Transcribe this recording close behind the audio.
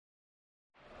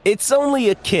It's only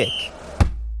a kick,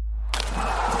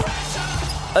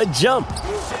 a jump,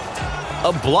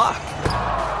 a block.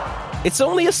 It's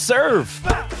only a serve.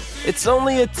 It's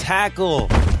only a tackle,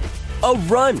 a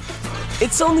run.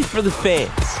 It's only for the fans.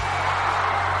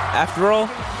 After all,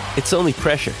 it's only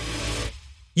pressure.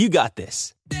 You got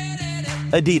this.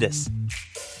 Adidas.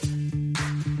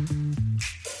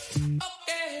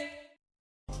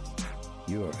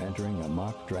 You are entering a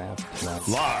mock draft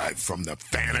live from the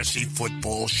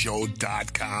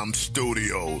FantasyFootballShow.com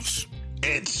studios.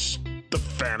 It's the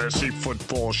Fantasy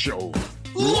Football Show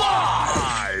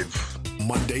live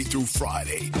Monday through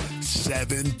Friday,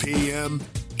 7 p.m.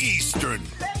 Eastern.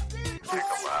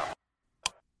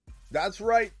 That's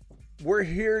right. We're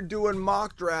here doing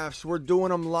mock drafts. We're doing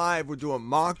them live. We're doing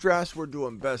mock drafts. We're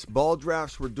doing best ball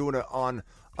drafts. We're doing it on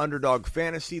Underdog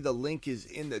Fantasy. The link is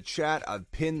in the chat. I've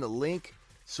pinned the link.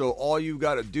 So all you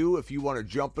got to do if you want to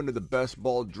jump into the best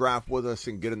ball draft with us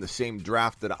and get in the same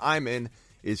draft that I'm in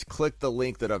is click the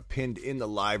link that I've pinned in the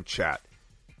live chat.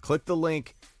 Click the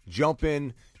link, jump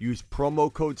in, use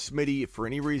promo code Smitty. If for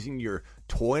any reason you're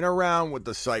toying around with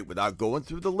the site without going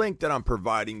through the link that I'm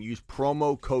providing, use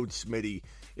promo code Smitty.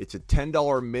 It's a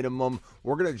 $10 minimum.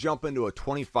 We're going to jump into a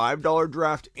 $25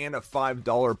 draft and a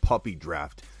 $5 puppy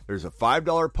draft. There's a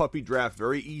 $5 puppy draft,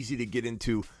 very easy to get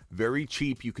into, very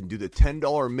cheap. You can do the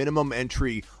 $10 minimum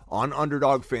entry on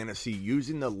Underdog Fantasy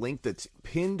using the link that's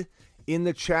pinned in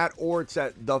the chat, or it's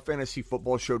at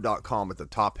thefantasyfootballshow.com at the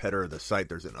top header of the site.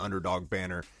 There's an Underdog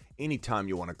banner. Anytime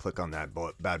you want to click on that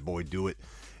bad boy, do it.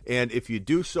 And if you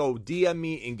do so, DM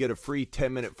me and get a free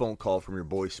 10-minute phone call from your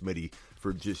boy Smitty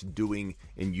for just doing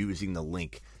and using the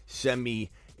link. Send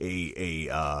me a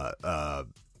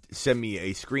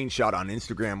screenshot on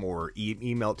Instagram or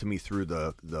email it to me through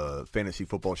the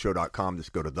fantasyfootballshow.com.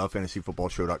 Just go to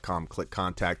thefantasyfootballshow.com, click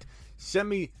contact. Send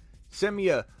me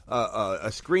a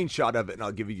screenshot of it, and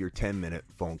I'll give you your 10-minute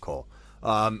phone call.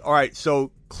 All right,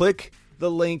 so click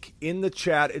the link in the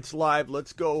chat. It's live.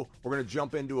 Let's go. We're going to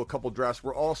jump into a couple drafts.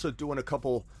 We're also doing a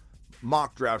couple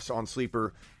mock drafts on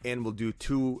Sleeper, and we'll do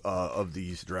two of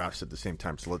these drafts at the same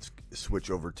time. So let's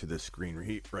switch over to this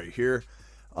screen right here.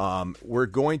 We're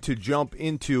going to jump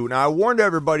into, now I warned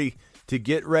everybody to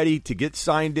get ready, to get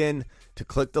signed in, to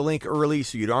click the link early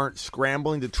so you aren't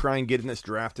scrambling to try and get in this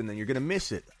draft and then you're going to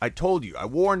miss it. I told you, I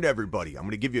warned everybody. I'm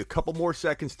going to give you a couple more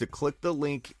seconds to click the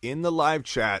link in the live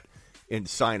chat and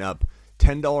sign up.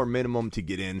 $10 minimum to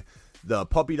get in. The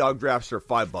puppy dog drafts are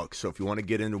 $5, so if you want to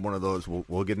get into one of those,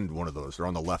 we'll get into one of those. They're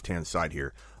on the left-hand side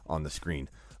here on the screen.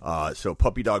 So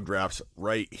puppy dog drafts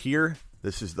right here.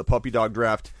 This is the puppy dog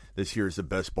draft. This here is the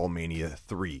Best Ball Mania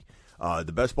 3.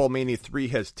 The Best Ball Mania 3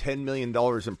 has $10 million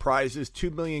in prizes.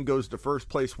 $2 million goes to first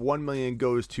place. $1 million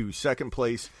goes to second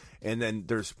place. And then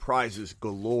there's prizes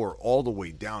galore all the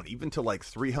way down, even to like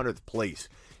 300th place.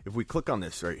 If we click on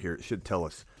this right here, it should tell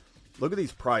us. Look at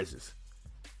these prizes.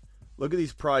 Look at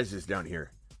these prizes down here.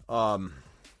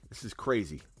 This is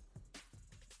crazy.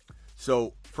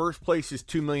 So first place is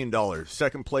 $2 million.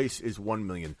 Second place is $1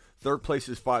 million. Third place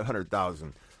is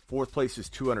 $500,000. Fourth place is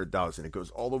 $200,000. It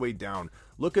goes all the way down.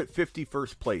 Look at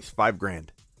 51st place, $5,000.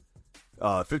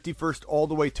 51st all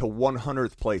the way to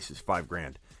 100th place is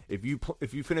 $5,000.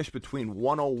 If you finish between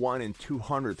 101 and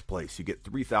 200th place, you get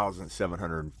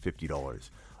 $3,750.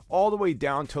 All the way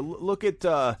down to look at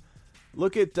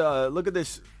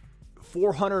this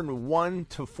 401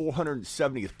 to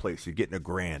 470th place. You're getting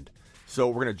 $1,000. So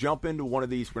we're gonna jump into one of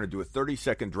these. We're gonna do a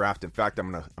 30-second draft. In fact,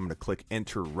 I'm gonna click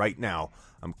enter right now.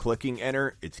 I'm clicking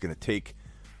enter. It's gonna take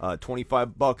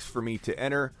 $25 for me to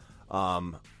enter.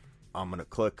 I'm gonna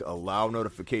click allow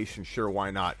notification. Sure,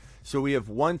 why not? So we have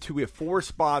we have 4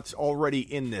 spots already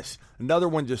in this. Another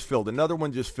one just filled. Another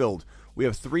one just filled. We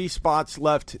have 3 spots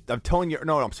left. I'm telling you,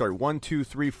 no, I'm sorry. 1, 2,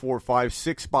 3, 4, 5,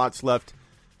 6 spots left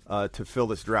to fill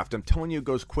this draft. I'm telling you, it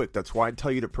goes quick. That's why I tell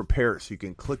you to prepare so you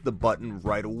can click the button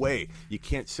right away. You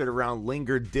can't sit around,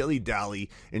 linger, dilly-dally,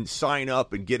 and sign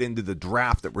up and get into the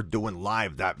draft that we're doing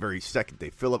live that very second. They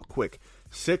fill up quick.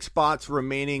 6 spots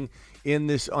remaining in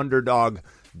this Underdog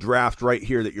draft right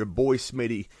here that your boy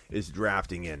Smitty is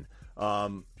drafting in.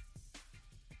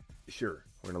 Sure,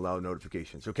 we're going to allow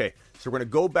notifications. Okay, so we're going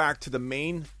to go back to the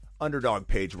main Underdog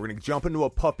page. We're going to jump into a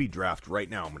puppy draft right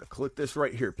now. I'm going to click this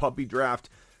right here, puppy draft.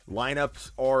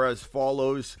 Lineups are as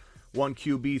follows: 1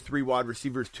 QB, 3 wide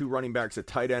receivers, 2 running backs, a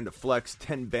tight end, a flex,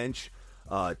 10 bench,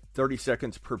 30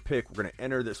 seconds per pick. We're going to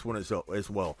enter this one as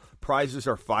well. Prizes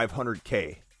are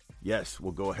 $500K. Yes,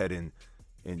 we'll go ahead and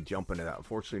jump into that.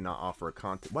 Unfortunately, not offer a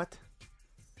content. What?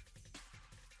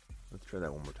 Let's try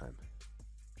that one more time.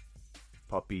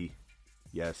 Puppy.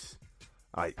 Yes.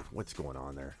 What's going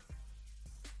on there?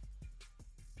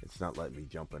 It's not letting me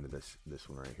jump into this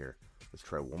one right here. Let's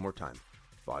try one more time.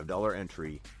 $5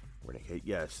 entry. We're going to hit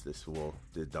yes. This will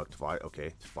deduct 5. Okay,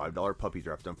 it's $5 puppy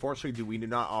draft. Unfortunately, we do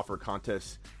not offer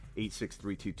contests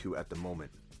 86322 at the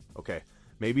moment. Okay,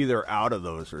 maybe they're out of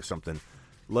those or something.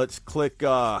 Let's click,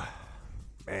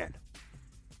 man.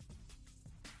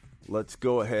 Let's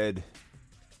go ahead.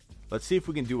 Let's see if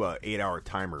we can do a 8-hour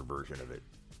timer version of it.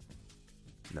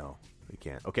 No, we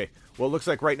can't. Okay, well, it looks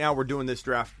like right now we're doing this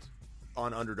draft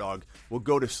on Underdog. We'll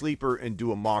go to Sleeper and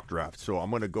do a mock draft. So I'm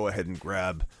going to go ahead and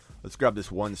let's grab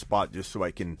this one spot just so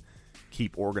I can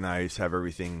keep organized, have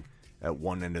everything at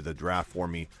one end of the draft for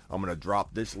me. I'm going to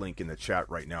drop this link in the chat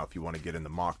right now if you want to get in the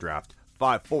mock draft.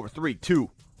 5, 4, 3, 2,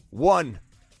 1.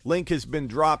 Link has been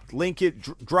dropped.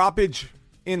 Droppage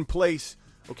in place.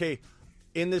 Okay,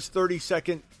 in this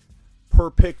 30-second per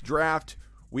pick draft,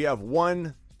 we have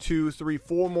 1, 2, 3,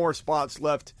 4 more spots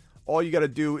left. All you got to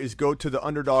do is go to the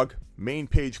Underdog main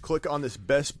page, click on this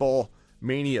Best Ball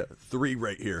Mania 3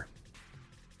 right here.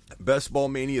 Best Ball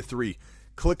Mania 3.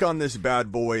 Click on this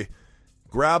bad boy.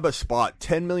 Grab a spot.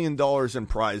 $10 million in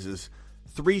prizes.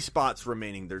 3 spots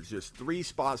remaining. There's just 3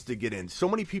 spots to get in. So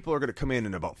many people are going to come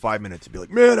in about 5 minutes and be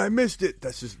like, man, I missed it.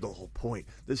 This is the whole point.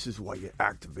 This is why you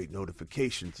activate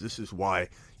notifications. This is why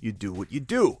you do what you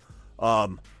do.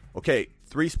 Okay,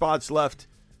 3 spots left.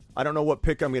 I don't know what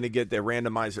pick I'm going to get. They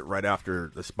randomize it right after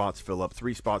the spots fill up.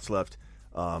 3 spots left.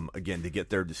 Again, to get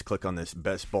there, just click on this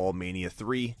Best Ball Mania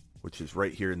 3, which is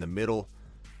right here in the middle.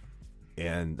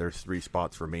 And there's 3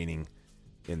 spots remaining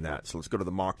in that. So let's go to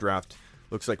the mock draft.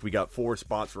 Looks like we got 4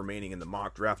 spots remaining in the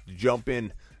mock draft. Jump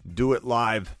in, do it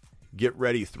live, get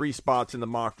ready. 3 spots in the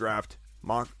mock draft.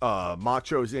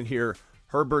 Macho's in here,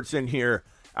 Herbert's in here,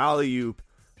 Alley-oop,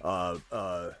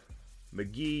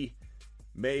 McGee,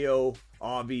 Mayo,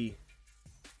 Avi,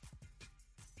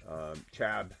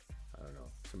 Chab. I don't know.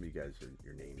 Some of you guys are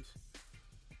your names.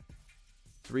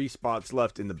 3 spots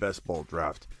left in the best ball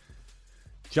draft.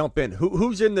 Jump in.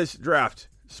 Who's in this draft?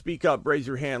 Speak up. Raise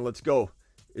your hand. Let's go.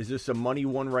 Is this a money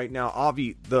one right now?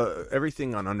 Avi,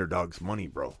 everything on Underdog's money,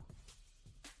 bro.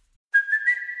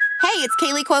 Hey, it's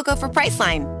Kaylee Cuoco for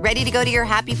Priceline. Ready to go to your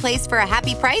happy place for a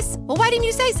happy price? Well, why didn't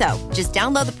you say so? Just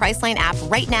download the Priceline app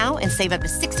right now and save up to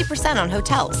 60% on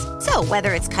hotels. So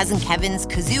whether it's Cousin Kevin's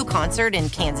Kazoo Concert in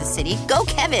Kansas City, go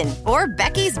Kevin, or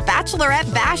Becky's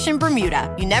Bachelorette Bash in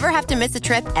Bermuda, you never have to miss a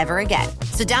trip ever again.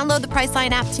 So download the Priceline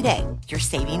app today. Your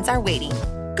savings are waiting.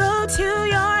 Go to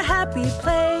your happy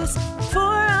place for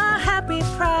a happy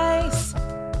price.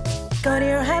 Go to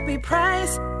your happy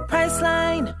price,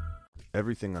 Priceline.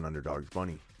 Everything on Underdog's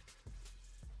money.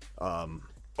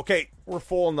 Okay, we're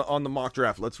full on the mock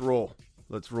draft. Let's roll.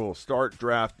 Start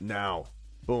draft now.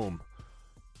 Boom.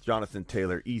 Jonathan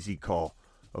Taylor, easy call.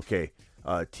 Okay,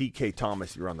 TK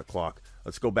Thomas, you're on the clock.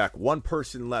 Let's go back. 1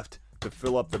 person left to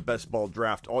fill up the best ball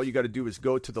draft. All you got to do is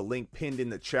go to the link pinned in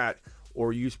the chat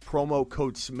or use promo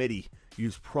code SMITTY.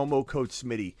 Use promo code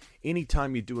SMITTY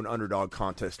anytime you do an Underdog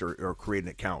contest or create an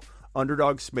account.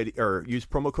 Underdog Smitty, or use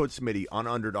promo code Smitty on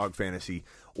Underdog Fantasy,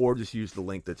 or just use the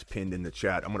link that's pinned in the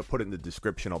chat. I'm going to put it in the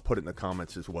description. I'll put it in the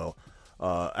comments as well.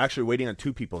 Actually, waiting on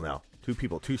 2 people now.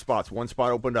 2 spots. 1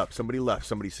 spot opened up. Somebody left.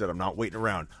 Somebody said, I'm not waiting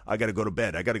around. I got to go to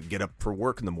bed. I got to get up for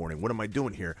work in the morning. What am I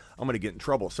doing here? I'm going to get in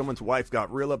trouble. Someone's wife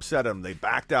got real upset at them. They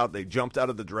backed out. They jumped out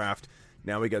of the draft.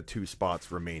 Now we got 2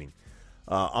 spots remaining.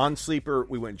 On Sleeper,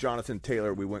 we went Jonathan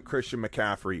Taylor. We went Christian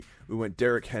McCaffrey. We went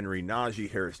Derrick Henry,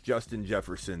 Najee Harris, Justin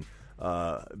Jefferson,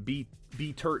 B.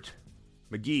 Turt,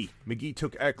 McGee. McGee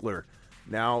took Eckler.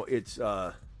 Now it's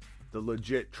the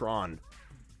legit Tron.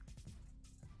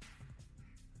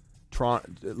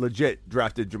 Legit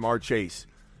drafted Jamar Chase.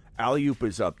 Alley-oop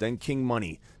is up. Then King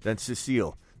Money. Then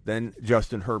Cecile. Then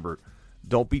Justin Herbert.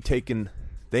 Don't be taking.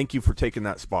 Thank you for taking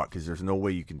that spot because there's no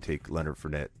way you can take Leonard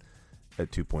Fournette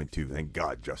at 2.2. Thank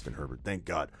God, Justin Herbert. Thank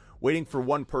God. Waiting for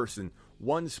 1 person.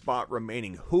 1 spot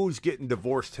remaining. Who's getting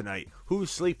divorced tonight?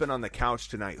 Who's sleeping on the couch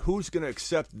tonight? Who's going to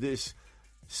accept this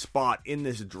spot in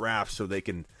this draft so they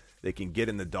can get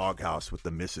in the doghouse with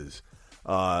the misses?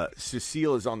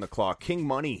 Cecile is on the clock. King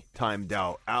Money timed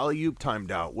out. Alley-oop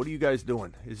timed out. What are you guys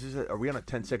doing? Are we on a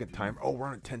 10-second timer? Oh, we're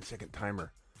on a 10-second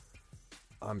timer.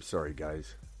 I'm sorry,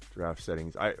 guys. Draft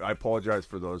settings. I apologize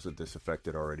for those that this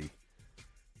affected already.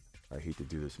 I hate to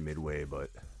do this midway, but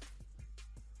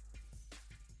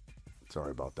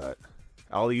sorry about that.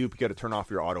 Alley-oop, you got to turn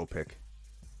off your auto pick.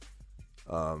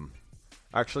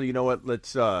 Actually, you know what?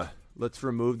 Let's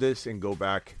remove this and go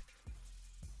back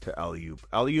to Alley-oop.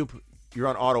 Alley-oop, you're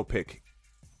on auto pick.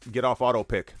 Get off auto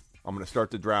pick. I'm going to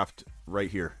start the draft right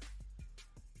here.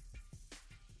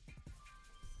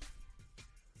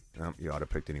 You auto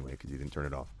picked anyway because you didn't turn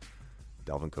it off.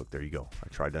 Dalvin Cook. There you go. I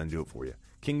tried to undo it for you.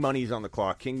 King Money's on the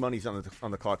clock. King Money's on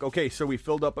the clock. Okay, so we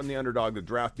filled up on the underdog. The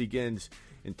draft begins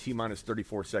in T-minus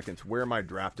 34 seconds. Where am I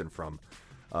drafting from?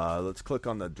 Let's click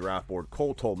on the draft board.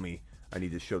 Cole told me I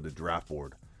need to show the draft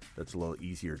board. That's a little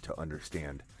easier to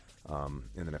understand. And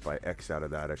then if I X out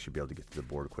of that, I should be able to get to the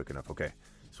board quick enough. Okay,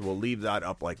 so we'll leave that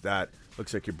up like that.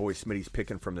 Looks like your boy Smitty's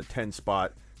picking from the 10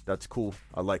 spot. That's cool.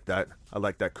 I like that.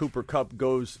 Cooper Kupp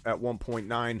goes at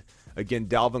 1.9. Again,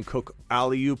 Dalvin Cook,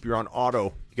 alley-oop, you're on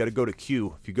auto. You got to go to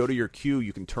Q. If you go to your Q,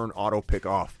 you can turn auto pick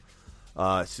off.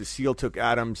 Cecile took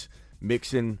Adams.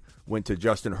 Mixon went to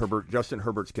Justin Herbert. Justin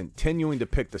Herbert's continuing to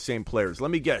pick the same players.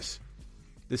 Let me guess.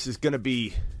 This is going to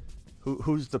be...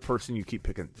 Who's the person you keep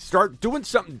picking? Start doing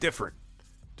something different.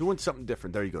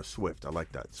 There you go. Swift. I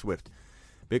like that. Swift.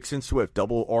 Mixon, Swift.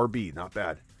 Double RB. Not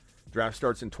bad. Draft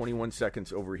starts in 21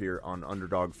 seconds over here on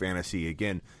Underdog Fantasy.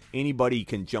 Again, anybody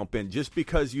can jump in. Just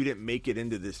because you didn't make it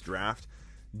into this draft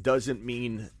doesn't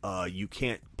mean you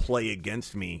can't play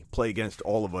against me, play against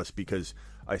all of us, because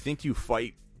I think you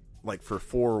fight like for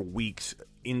 4 weeks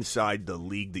inside the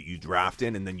league that you draft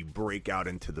in, and then you break out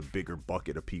into the bigger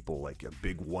bucket of people, like a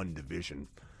big one division.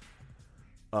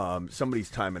 Somebody's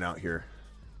timing out here.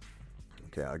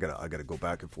 Okay, I gotta go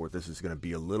back and forth. This is gonna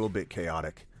be a little bit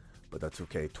chaotic, but that's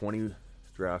okay.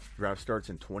 Draft starts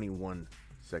in 21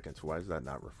 seconds. Why is that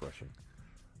not refreshing?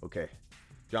 Okay.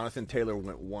 Jonathan Taylor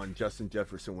went 1. Justin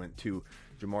Jefferson went 2.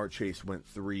 Jamar Chase went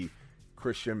 3.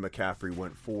 Christian McCaffrey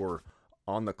went 4.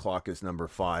 On the clock is number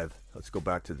 5. Let's go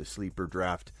back to the sleeper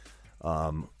draft.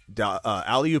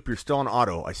 Alley-oop, you're still on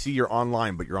auto. I see you're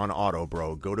online, but you're on auto,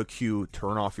 bro. Go to Q.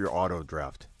 Turn off your auto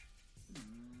draft.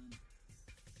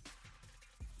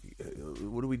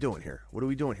 What are we doing here?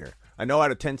 I know I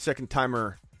had a 10-second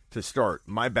timer to start.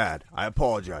 My bad. I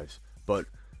apologize. But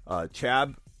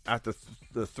Chab at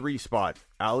the 3 spot.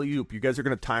 Alley-oop. You guys are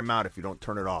going to time out if you don't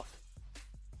turn it off.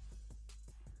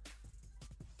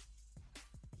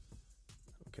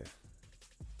 Okay.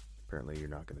 Apparently you're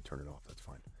not going to turn it off. That's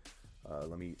fine.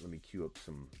 Let me queue up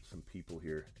some people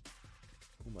here.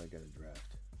 Who am I going to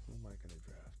draft?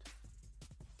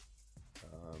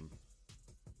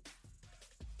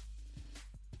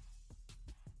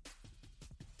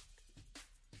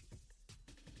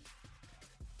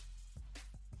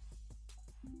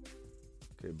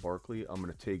 Okay, Barkley. I'm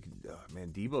going to take...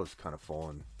 man, Debo's kind of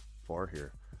fallen far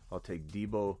here. I'll take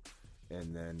Debo,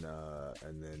 and then... God,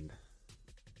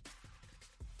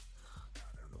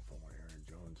 I don't know if I want Aaron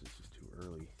Jones. It's just too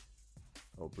early.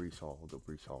 Oh, Breece Hall. We'll go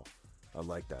Breece Hall. I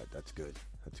like that. That's good.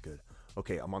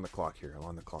 Okay, I'm on the clock here.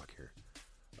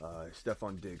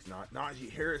 Stephon Diggs.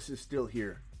 Najee Harris is still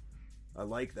here. I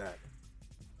like that.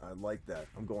 I'm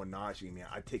going Najee, man.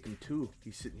 I'd take him too.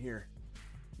 He's sitting here.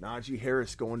 Najee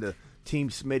Harris going to Team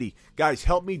Smitty. Guys,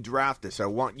 help me draft this. I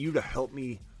want you to help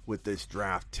me with this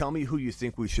draft. Tell me who you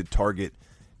think we should target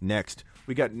next.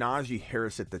 We got Najee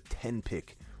Harris at the 10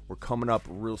 pick. We're coming up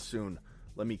real soon.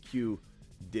 Let me cue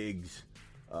Diggs.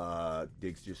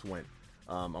 Diggs just went.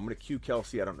 I'm going to cue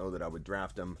Kelsey. I don't know that I would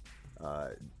draft him.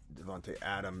 Devontae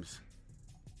Adams.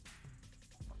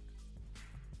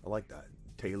 I like that.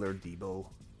 Taylor, Debo,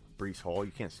 Breece Hall.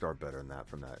 You can't start better than that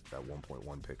from that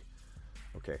 1.1 pick.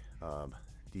 Okay,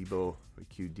 Debo, we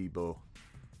cue Debo.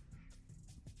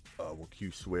 We'll cue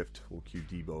Swift. We'll cue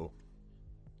Debo.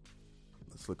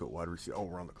 Let's look at wide receiver. Oh,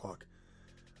 we're on the clock.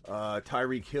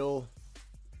 Tyreek Hill,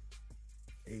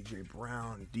 AJ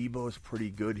Brown. Debo's pretty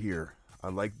good here. I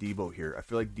like Debo here. I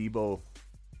feel like Debo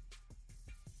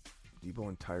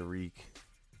and Tyreek.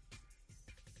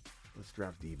 Let's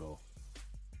draft Debo.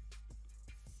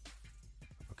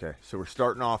 Okay, so we're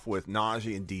starting off with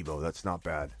Najee and Debo. That's not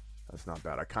bad.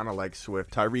 I kind of like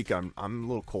Swift. Tyreek, I'm a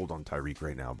little cold on Tyreek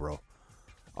right now, bro.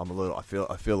 I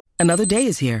feel. Another day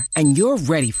is here, and you're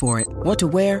ready for it. What to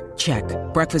wear? Check.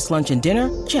 Breakfast, lunch, and dinner?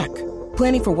 Check.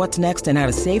 Planning for what's next and how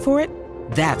to save for it?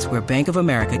 That's where Bank of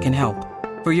America can help.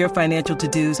 For your financial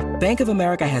to-dos, Bank of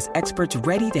America has experts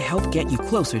ready to help get you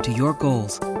closer to your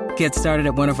goals. Get started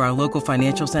at one of our local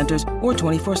financial centers or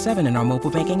 24/7 in our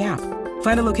mobile banking app.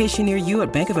 Find a location near you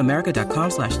at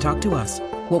bankofamerica.com/talktous.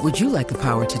 What would you like the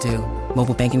power to do?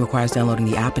 Mobile banking requires downloading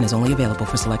the app and is only available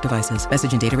for select devices.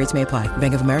 Message and data rates may apply.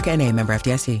 Bank of America N.A., member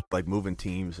FDIC. Like moving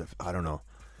teams, I don't know.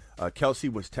 Kelsey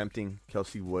was tempting.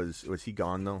 Was he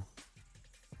gone though?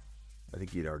 I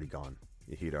think he had already gone.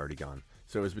 Yeah, he had already gone.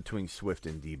 So it was between Swift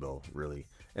and Debo, really.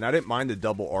 And I didn't mind the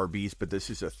double RBs, but this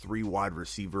is a 3 wide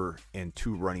receiver and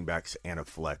 2 running backs and a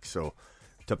flex. So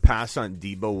to pass on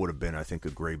Debo would have been, I think,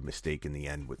 a grave mistake in the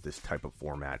end with this type of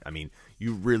format. I mean,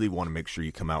 you really want to make sure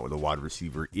you come out with a wide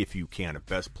receiver if you can. If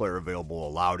best player available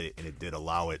allowed it, and it did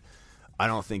allow it, I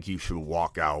don't think you should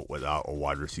walk out without a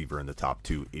wide receiver in the top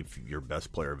 2 if your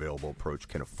best player available approach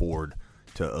can afford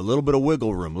to a little bit of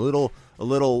wiggle room, a little,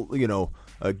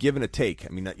 give and a take. I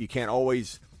mean, you can't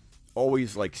always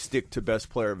like stick to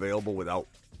best player available without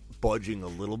budging a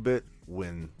little bit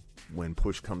when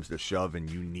push comes to shove and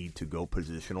you need to go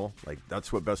positional. Like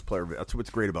that's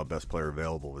what's great about best player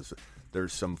available is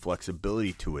there's some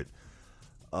flexibility to it.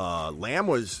 Lamb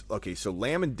was okay, so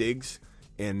Lamb and Diggs,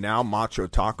 and now Macho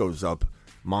Taco's up.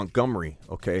 Montgomery,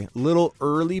 okay, little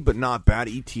early but not bad.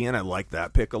 ETN, I like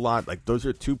that pick a lot. Like those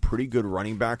are 2 pretty good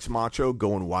running backs. Macho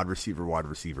going wide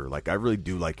receiver. Like I really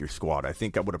do like your squad. I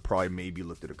think I would have probably maybe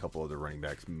looked at a couple other running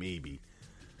backs, maybe,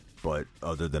 but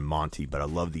other than Monty. But I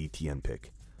love the ETN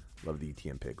pick.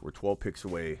 We're 12 picks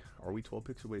away. Are we 12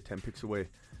 picks away? 10 picks away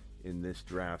in this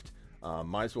draft.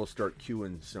 Might as well start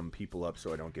queuing some people up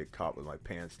so I don't get caught with my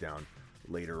pants down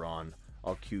later on.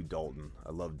 I'll queue Dalton.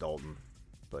 I love Dalton,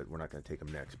 but we're not going to take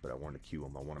him next. But I want to queue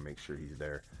him. I want to make sure he's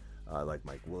there. I like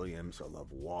Mike Williams. I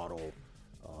love Waddle.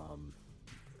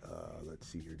 Let's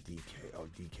see here. DK. Oh,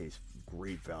 DK's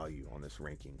great value on this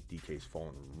ranking. DK's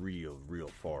fallen real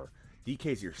far.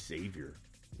 DK's your savior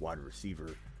wide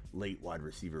receiver, late wide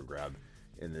receiver grab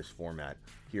in this format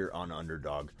here on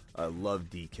Underdog. I love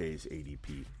DK's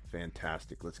ADP.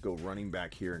 Fantastic. Let's go running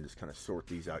back here and just kind of sort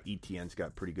these out. ETN's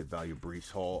got pretty good value. Breece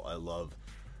Hall, I love.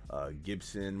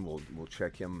 Gibson, we'll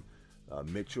check him.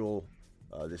 Mitchell,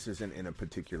 this isn't in a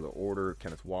particular order.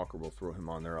 Kenneth Walker, we'll throw him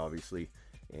on there, obviously.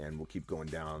 And we'll keep going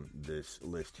down this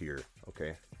list here.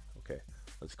 Okay.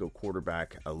 Let's go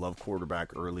quarterback. I love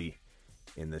quarterback early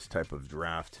in this type of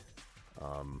draft.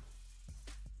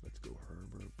 Let's go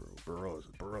Herbert.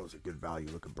 Burrow's a good value.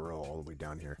 Look at Burrow all the way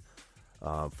down here.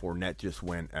 Fournette just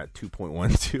went at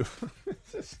 2.12.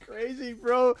 This is crazy,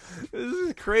 bro. This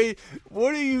is crazy.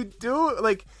 What are you doing?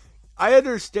 Like, I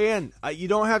understand. You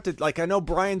don't have to. Like, I know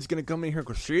Brian's gonna come in here and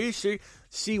go,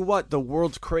 see what the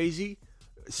world's crazy.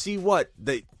 See what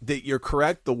that you're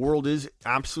correct. The world is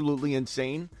absolutely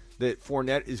insane. That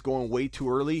Fournette is going way too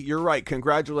early. You're right.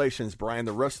 Congratulations, Brian.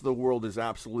 The rest of the world is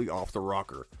absolutely off the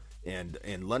rocker. And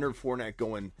Leonard Fournette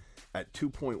going at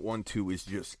 2.12 is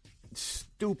just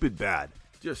stupid bad.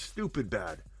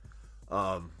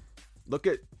 Look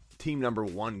at team number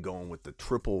 1 going with the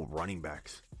triple running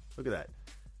backs. Look at that.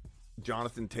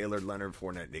 Jonathan Taylor, Leonard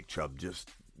Fournette, Nick Chubb.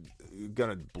 Just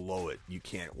gonna blow it. You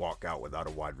can't walk out without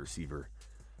a wide receiver.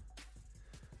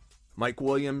 Mike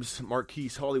Williams,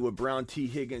 Marquise Hollywood Brown, T.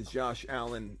 Higgins, Josh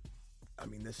Allen. I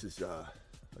mean, this is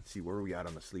let's see, where are we at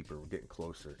on the sleeper? We're getting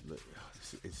closer.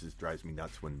 This just drives me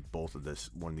nuts when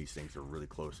one of these things are really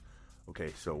close.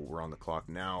 Okay, so we're on the clock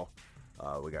now.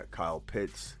 We got Kyle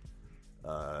Pitts,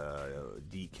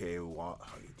 DK.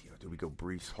 Do we go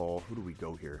Breece Hall? Who do we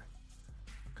go here?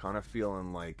 Kind of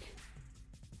feeling like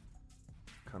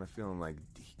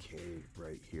DK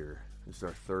right here. This is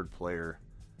our third player.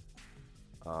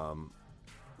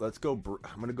 Let's go.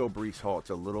 I'm going to go Breece Hall. It's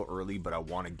a little early, but I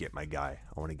want to get my guy.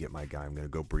 I'm going to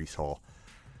go Breece Hall.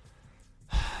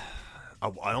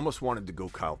 I almost wanted to go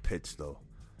Kyle Pitts, though.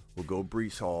 We'll go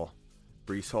Breece Hall.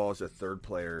 Breece Hall is a third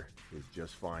player. Is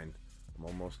just fine. I'm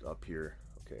almost up here.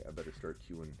 Okay, I better start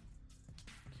queuing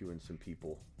some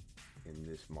people in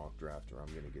this mock draft, or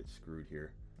I'm going to get screwed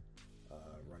here.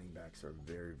 Running backs are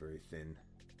very, very thin.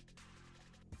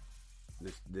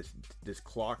 This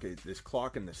clock in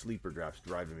the sleeper draft's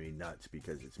driving me nuts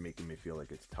because it's making me feel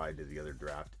like it's tied to the other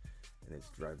draft, and it's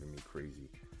driving me crazy.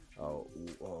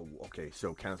 Okay,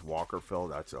 so Kenneth Walker fell.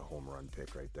 That's a home run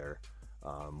pick right there.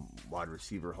 Wide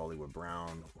receiver Hollywood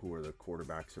Brown. Who are the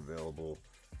quarterbacks available?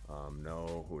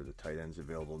 No. Who are the tight ends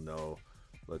available? No.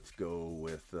 Let's go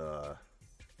with I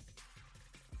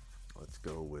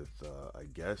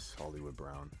guess Hollywood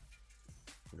Brown.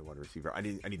 Wide receiver. I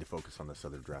need to focus on this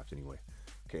other draft anyway.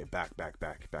 Okay, back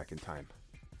in time.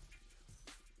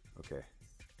 Okay.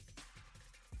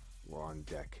 We're on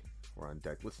deck.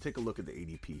 Let's take a look at the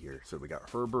ADP here. So we got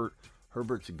Herbert.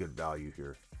 Herbert's a good value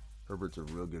here. Herbert's a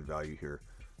real good value here.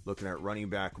 Looking at running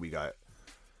back, we got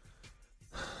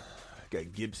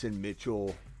Gibson,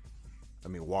 Mitchell. I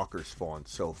mean, Walker's fallen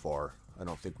so far. I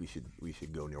don't think we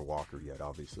should go near Walker yet,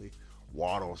 obviously.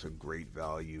 Waddle's a great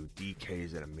value. DK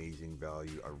is an amazing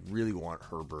value. I really want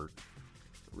Herbert.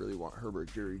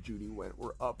 Jerry Jeudy went.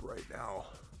 We're up right now.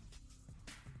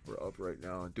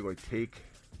 Do I take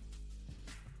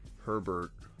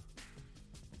Herbert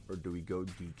or do we go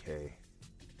DK?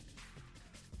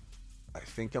 I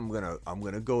think I'm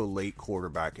gonna go late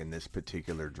quarterback in this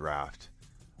particular draft.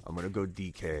 I'm gonna go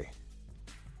DK.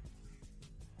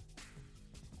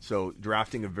 So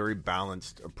drafting a very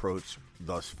balanced approach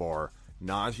thus far.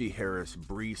 Najee Harris,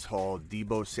 Breece Hall,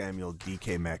 Deebo Samuel,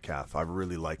 DK Metcalf. I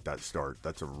really like that start.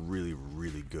 That's a really,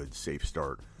 really good, safe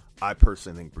start. I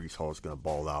personally think Breece Hall is going to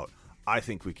ball out. I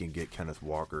think we can get Kenneth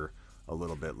Walker a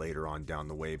little bit later on down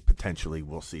the way. Potentially,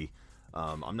 we'll see.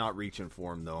 I'm not reaching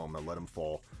for him, though. I'm going to let him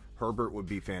fall. Herbert would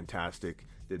be fantastic.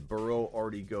 Did Burrow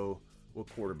already go? What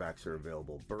quarterbacks are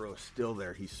available? Burrow's still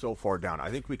there. He's so far down. I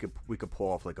think we could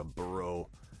pull off like a Burrow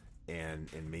and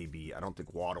maybe, I don't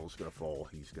think Waddle's going to fall.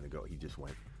 He's going to go. He just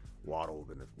went. Waddle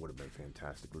would have been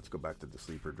fantastic. Let's go back to the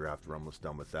sleeper draft. We're almost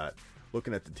done with that.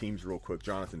 Looking at the teams real quick.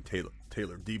 Jonathan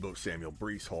Taylor, Deebo Samuel,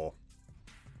 Breece Hall,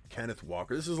 Kenneth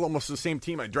Walker. This is almost the same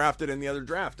team I drafted in the other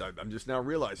draft. I'm just now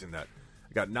realizing that.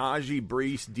 I got Najee,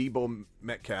 Breece, Deebo,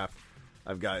 Metcalf.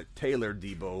 I've got Taylor,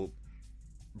 Deebo,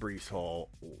 Breece Hall,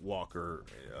 Walker,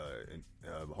 and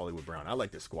Hollywood Brown. I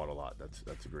like this squad a lot.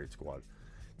 That's a great squad.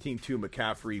 Team 2,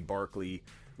 McCaffrey, Barkley,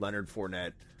 Leonard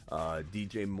Fournette,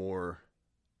 DJ Moore,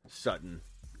 Sutton.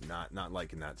 Not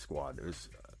liking that squad. It was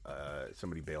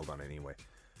somebody bailed on it anyway.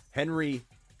 Henry,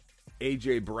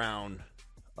 AJ Brown,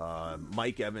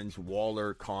 Mike Evans,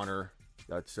 Waller, Connor.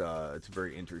 It's a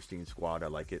very interesting squad. I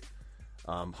like it.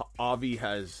 Avi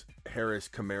has Harris,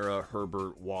 Kamara,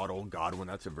 Herbert, Waddle, Godwin.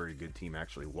 That's a very good team,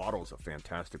 actually. Waddle's a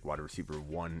fantastic wide receiver.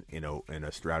 One in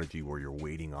a strategy where you're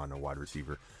waiting on a wide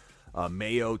receiver.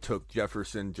 Mayo took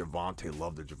Jefferson, Javonte.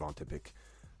 Love the Javonte pick.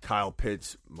 Kyle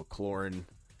Pitts, McLaurin,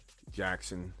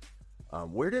 Jackson.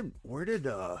 Where did you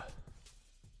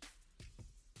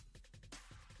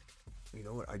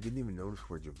know what? I didn't even notice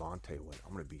where Javonte went.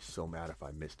 I'm gonna be so mad if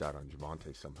I missed out on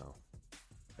Javonte somehow.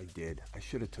 I did. I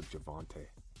should have took Javonte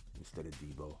instead of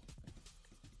Deebo.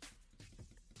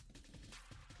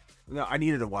 No, I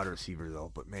needed a wide receiver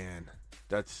though. But man,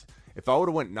 that's if I would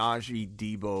have went Najee,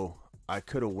 Deebo, I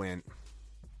could have went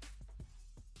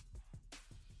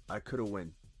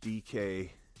DK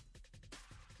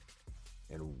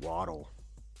and Waddle.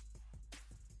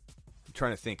 I'm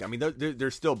trying to think. I mean,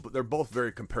 they're both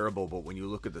very comparable, but when you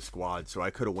look at the squad, so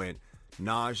I could have went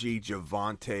Najee,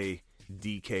 Javonte,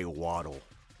 DK, Waddle.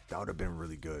 That would have been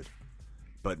really good.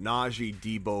 But Najee,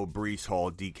 Deebo, Breece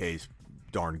Hall, DK's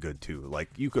darn good too. Like,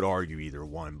 you could argue either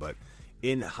one, but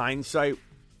in hindsight,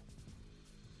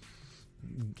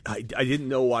 I didn't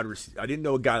know I didn't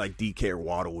know a guy like DK or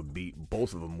Waddle would be.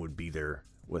 Both of them would be there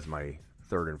with my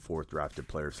third and fourth drafted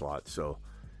player slot. So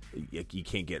you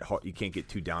can't get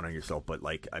too down on yourself. But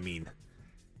like, I mean,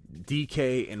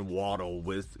 DK and Waddle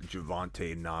with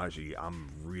Javonte and Najee, I'm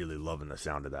really loving the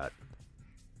sound of that.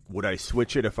 Would I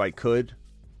switch it if I could?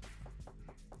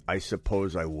 I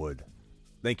suppose I would.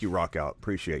 Thank you, Rockout.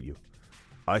 Appreciate you.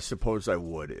 I suppose I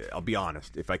would. I'll be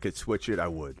honest. If I could switch it, I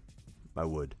would. I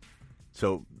would.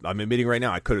 So I'm admitting right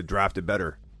now I could have drafted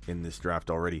better in this draft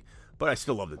already. But I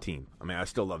still love the team. I mean, I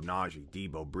still love Najee,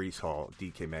 Deebo, Breece Hall,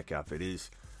 DK Metcalf. It is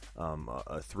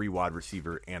a 3 wide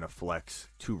receiver and a flex,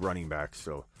 2 running backs.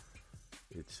 So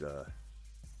it's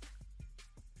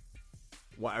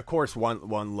well, of course,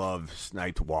 one love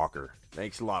sniped Walker.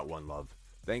 Thanks a lot, One Love.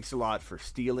 Thanks a lot for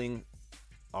stealing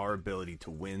our ability to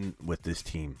win with this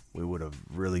team. We would have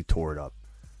really tore it up.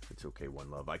 It's okay, One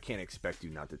Love. I can't expect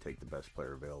you not to take the best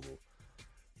player available.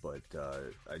 But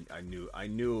I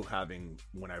knew having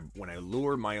when I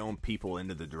lure my own people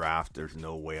into the draft, there's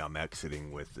no way I'm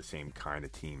exiting with the same kind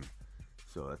of team.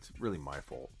 So that's really my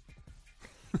fault.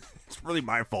 It's really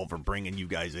my fault for bringing you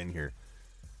guys in here.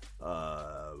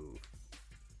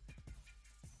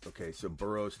 Okay, so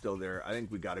Burrow's still there. I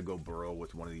think we got to go Burrow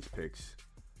with one of these picks.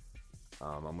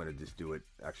 I'm gonna just do it.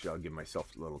 Actually, I'll give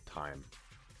myself a little time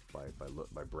by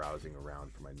browsing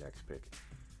around for my next pick.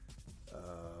 I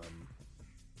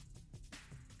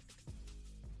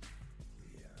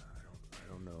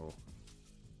don't know.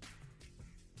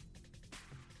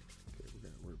 Okay,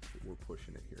 we're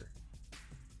pushing it here.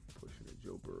 Pushing it,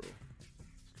 Joe Burrow.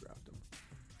 Let's draft him.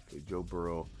 Okay, Joe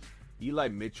Burrow. Eli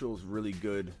Mitchell's really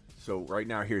good. So right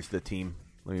now, here's the team.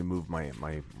 Let me move my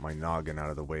noggin out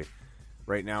of the way.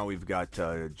 Right now, we've got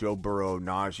Joe Burrow,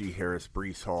 Najee Harris,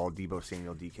 Breece Hall, Deebo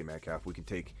Samuel, DK Metcalf. We can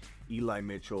take Eli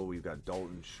Mitchell. We've got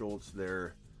Dalton Schultz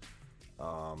there.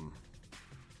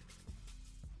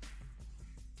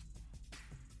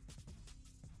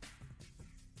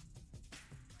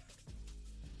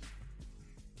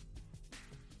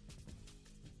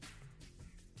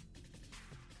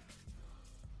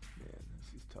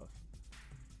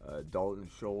 Dalton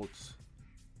Schultz.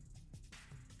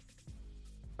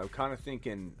 I'm kind of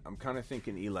thinking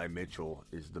Eli Mitchell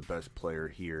is the best player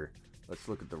here. Let's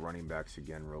look at the running backs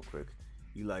again real quick.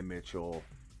 Eli Mitchell.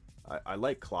 I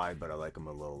like Clyde, but I like him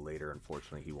a little later.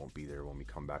 Unfortunately, he won't be there when we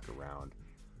come back around.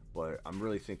 But I'm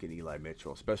really thinking Eli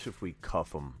Mitchell, especially if we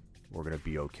cuff him We're going to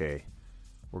be okay.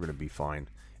 We're going to be fine.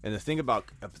 And the thing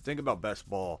about best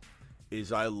ball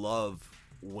is I love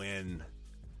when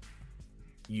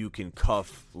you can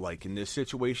cuff, like in this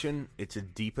situation, it's a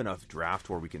deep enough draft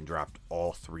where we can draft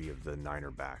all three of the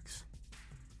Niner backs.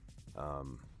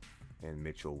 And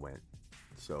Mitchell went.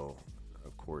 So,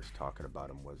 of course, talking about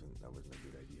him wasn't a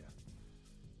good idea.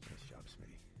 Nice job,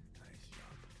 Smitty. Nice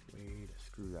job. Way to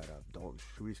screw that up.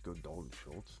 Should we just go Dalton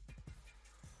Schultz?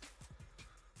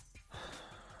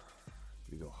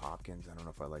 We go Hopkins. I don't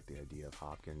know if I like the idea of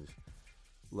Hopkins.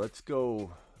 Let's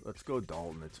go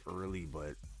Dalton. It's early,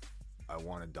 but I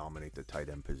want to dominate the tight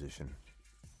end position.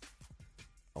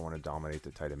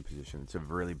 It's a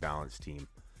really balanced team.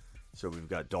 So we've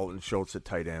got Dalton Schultz at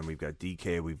tight end. We've got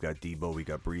DK. We've got Debo. We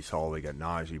got Breece Hall. We got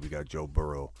Najee. We got Joe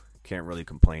Burrow. Can't really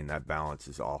complain. That balance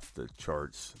is off the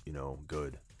charts.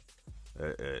 Good.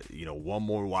 One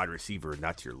more wide receiver, and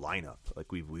that's your lineup.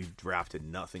 Like we've drafted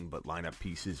nothing but lineup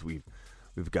pieces. We've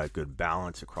got good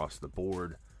balance across the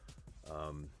board.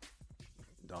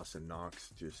 Dawson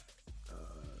Knox just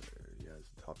is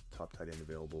top tight end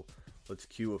available. Let's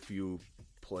cue a few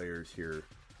players here.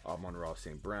 Amon-Ra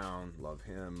St. Brown, love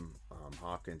him.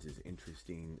 Hopkins is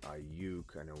interesting.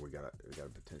 Ayuk, I know we got a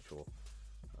potential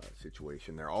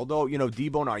situation there. Although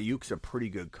Debo and Ayuk's a pretty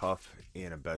good cuff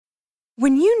in a best.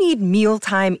 When you need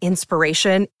mealtime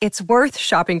inspiration, it's worth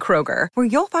shopping Kroger, where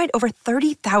you'll find over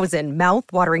 30,000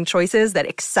 mouth-watering choices that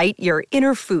excite your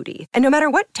inner foodie. And no matter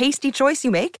what tasty choice you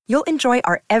make, you'll enjoy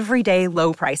our everyday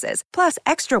low prices, plus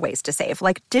extra ways to save,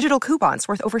 like digital coupons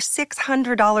worth over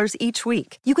 $600 each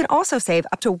week. You can also save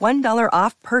up to $1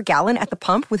 off per gallon at the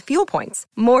pump with fuel points.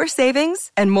 More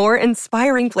savings and more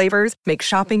inspiring flavors make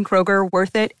shopping Kroger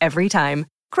worth it every time.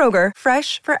 Kroger,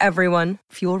 fresh for everyone.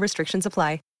 Fuel restrictions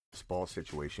apply. Ball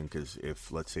situation, because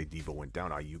if, let's say, Debo went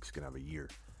down, Ayuk's going to have a year.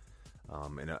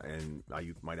 And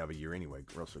Ayuk might have a year anyway.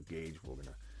 Russell Gage, we're going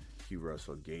to cue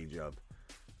Russell Gage up.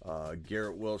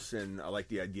 Garrett Wilson, I like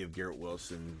the idea of Garrett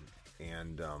Wilson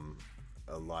and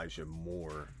Elijah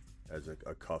Moore as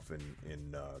a cuff in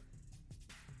I'm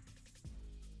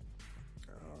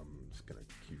just going to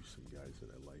cue some guys that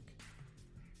I like.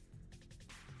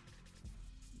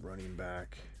 Running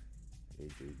back,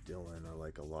 A.J. Dillon, I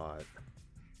like a lot.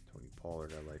 Tony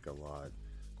Pollard, I like a lot.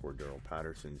 Cordero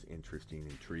Patterson's interesting,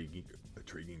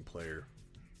 intriguing player.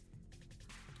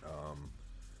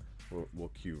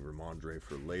 We'll cue Ramondre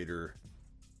for later.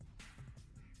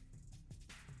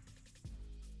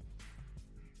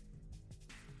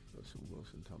 Russell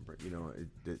Wilson, Tom Brady.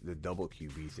 The double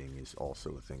QB thing is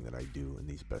also a thing that I do in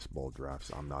these best ball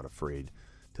drafts. I'm not afraid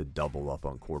to double up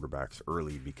on quarterbacks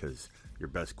early because your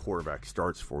best quarterback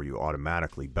starts for you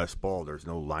automatically. Best ball, there's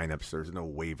no lineups, there's no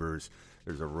waivers.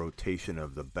 There's a rotation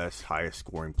of the best, highest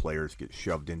scoring players get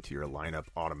shoved into your lineup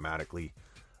automatically.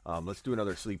 Let's do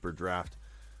another sleeper draft.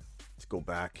 Let's go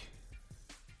back.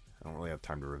 I don't really have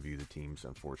time to review the teams,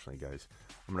 unfortunately, guys.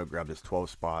 I'm going to grab this 12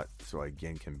 spot so I,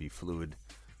 again, can be fluid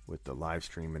with the live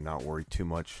stream and not worry too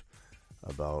much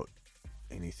about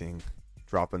anything.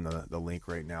 Dropping the link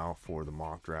right now for the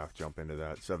mock draft. Jump into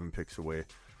that. 7 picks away.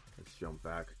 Let's jump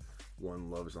back.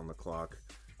 One Love's on the clock.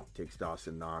 Takes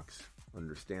Dawson Knox.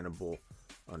 Understandable.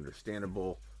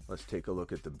 Let's take a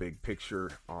look at the big picture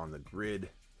on the grid.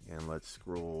 And let's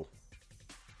scroll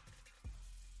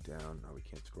down. No, we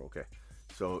can't scroll. Okay.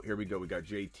 So here we go. We got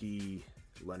JT,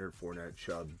 Leonard Fournette,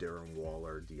 Chubb, Darren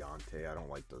Waller, Deontay. I don't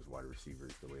like those wide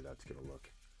receivers, the way that's going to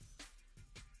look.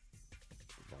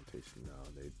 No,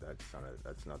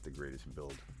 that's not the greatest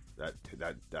build.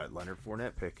 That Leonard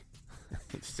Fournette pick,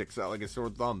 it sticks out like a sore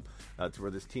thumb. That's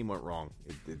where this team went wrong.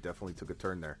 It definitely took a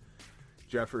turn there.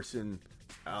 Jefferson,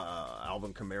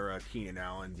 Alvin Kamara, Keenan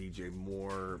Allen, DJ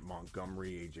Moore,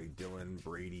 Montgomery, AJ Dillon,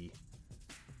 Brady.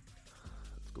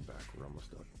 Let's go back. We're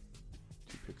almost done.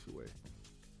 2 picks away.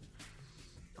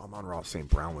 Amon-Ra St.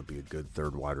 Brown would be a good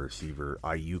third wide receiver.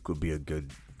 Ayuk would be a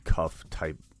good cuff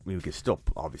type. I mean, we could still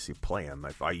obviously play him.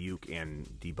 If Ayuk and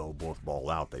Debo both ball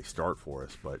out, they start for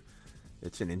us. But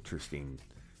it's an interesting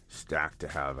stack to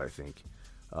have, I think.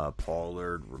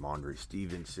 Pollard, Ramondre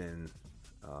Stevenson.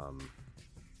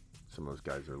 Some of those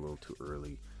guys are a little too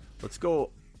early. Let's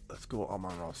go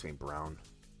Amon-Ra St. Brown.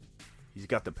 He's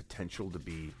got the potential to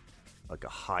be like a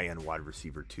high-end wide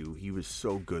receiver, too. He was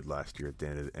so good last year at the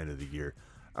end of the year.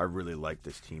 I really like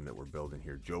this team that we're building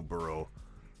here. Joe Burrow,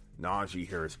 Najee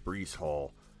Harris, Breece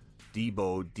Hall,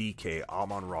 Debo, DK,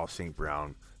 Amon-Ra St.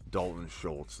 Brown, Dalton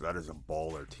Schultz. That is a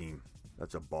baller team.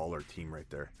 That's a baller team right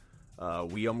there.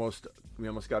 We almost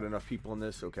got enough people in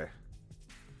this. Okay.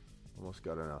 Almost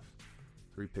got enough.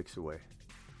 3 picks away.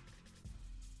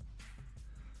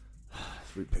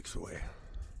 3 picks away.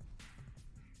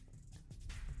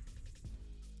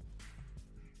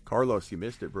 Carlos, you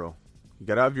missed it, bro. You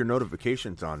got to have your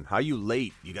notifications on. How you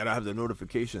late? You got to have the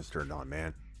notifications turned on,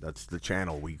 man. That's the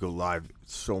channel. We go live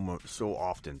so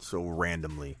often, so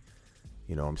randomly.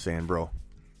 You know what I'm saying, bro?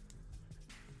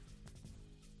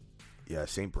 Yeah,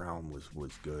 St. Brown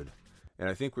was good. And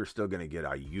I think we're still going to get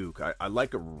Ayuk. I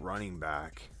like a running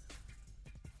back.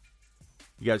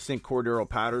 You guys think Cordero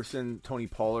Patterson, Tony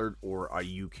Pollard, or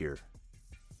Ayuk here?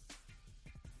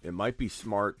 It might be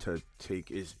smart to take...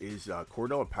 Is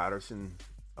Cordero Patterson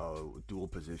dual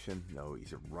position? No,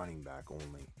 he's a running back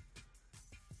only.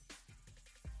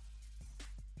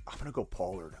 I'm going to go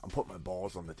Pollard. I'm putting my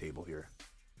balls on the table here.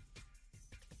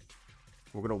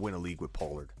 We're going to win a league with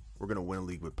Pollard. We're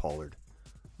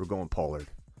going Pollard.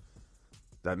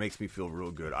 That makes me feel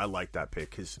real good. I like that pick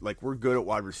because, like, we're good at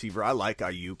wide receiver. I like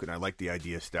Ayuk, and I like the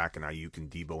idea of stacking Ayuk and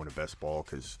Debo in a best ball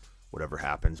because whatever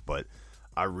happens. But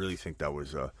I really think that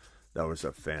was a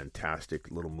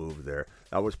fantastic little move there.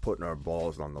 That was putting our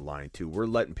balls on the line, too. We're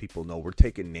letting people know. We're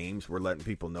taking names. We're letting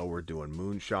people know we're doing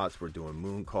moon shots. We're doing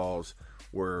moon calls.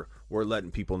 We're letting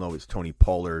people know it's Tony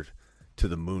Pollard to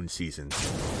the moon season.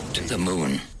 To the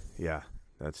moon. Yeah,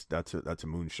 that's a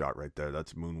moon shot right there.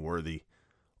 That's moon worthy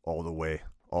all the way.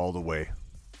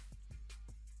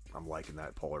 I'm liking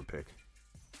that Pollard pick.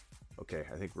 Okay,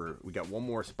 I think we got one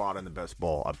more spot on the best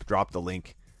ball. I've dropped the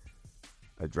link.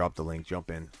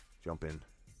 Jump in.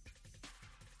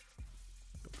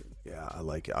 Yeah, I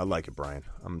like it, Brian.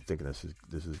 I'm thinking this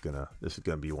is gonna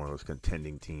be one of those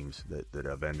contending teams that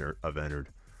have entered.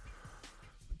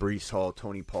 Breece Hall,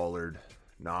 Tony Pollard,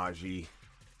 Najee,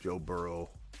 Joe Burrow,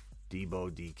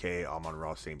 Debo, DK,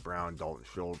 Amon-Ra St. Brown, Dalton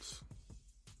Schultz.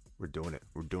 We're doing it.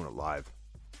 We're doing it live.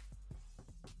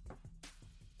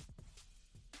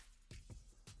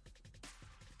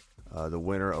 The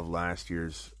winner of last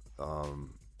year's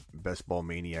Best Ball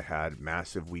Mania had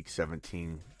massive Week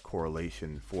 17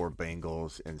 correlation, 4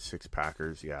 Bengals and 6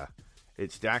 Packers. Yeah,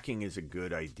 stacking is a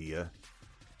good idea.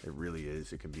 It really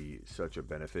is. It can be such a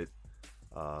benefit.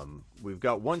 We've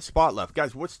got one spot left.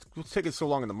 Guys, what's taking so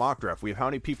long in the mock draft? We have how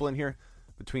many people in here?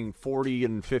 Between 40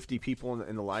 and 50 people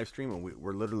in the live stream, and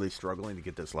we're literally struggling to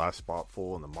get this last spot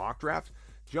full in the mock draft.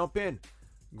 Jump in.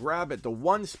 Grab it. The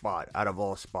one spot out of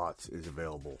all spots is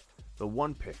available. The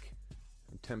one pick.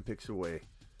 I'm 10 picks away.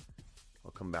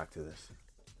 I'll come back to this.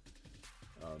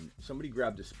 Somebody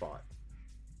grabbed a spot.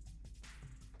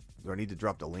 Do I need to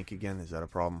drop the link again? Is that a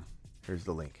problem? Here's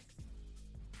the link.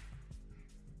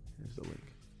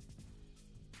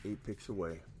 8 picks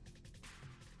away.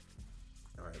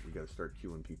 All right, we got to start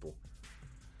queuing people.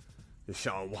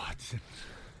 Deshaun Watson.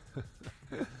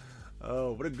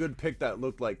 Oh, what a good pick that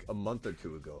looked like a month or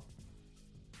two ago.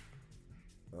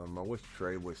 I wish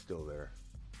Trey was still there.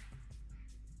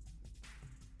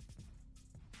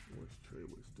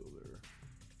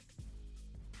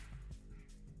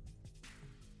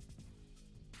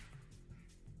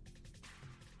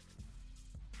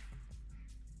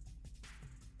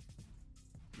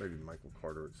 Maybe Michael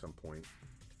Carter at some point.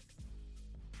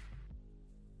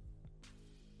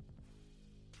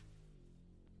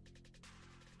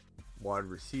 Wide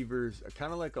receivers. I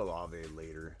kind of like Olave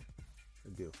later. I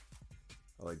do.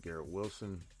 I like Garrett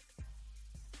Wilson.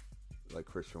 I like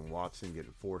Christian Watson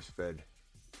getting force fed.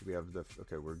 We have the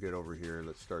okay. We're good over here.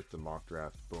 Let's start the mock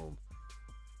draft. Boom.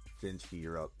 Finsky,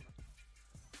 you're up.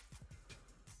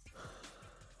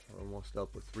 We're almost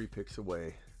up. We're 3 picks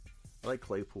away. I like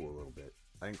Claypool a little bit.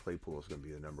 I think Claypool is going to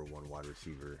be the number 1 wide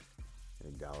receiver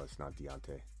in Dallas, not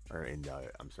Deontay. Or in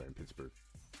Pittsburgh.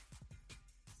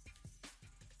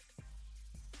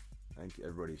 I think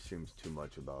everybody assumes too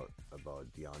much about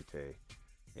Deontay,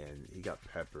 and he got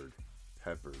peppered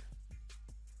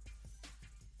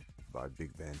by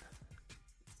Big Ben.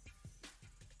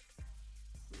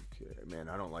 Okay, man,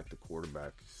 I don't like the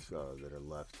quarterbacks that are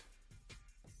left.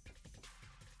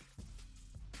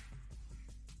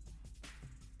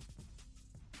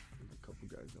 There's a couple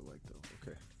guys I like though.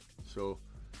 Okay, so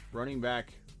running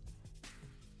back.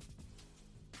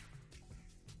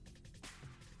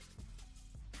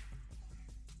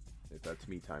 If that's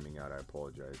me timing out, I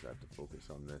apologize. I have to focus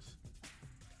on this.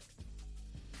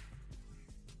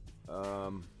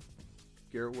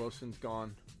 Garrett Wilson's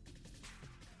gone.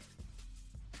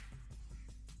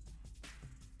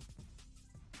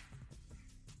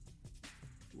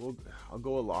 I'll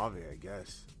go Olave, I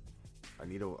guess. I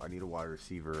need a wide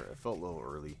receiver. I felt a little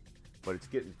early, but it's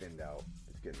getting thinned out.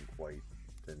 It's getting quite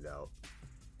thinned out.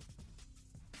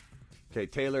 Okay,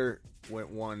 Taylor went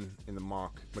 1 in the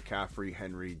mock. McCaffrey,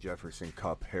 Henry, Jefferson,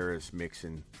 Kupp, Harris,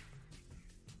 Mixon,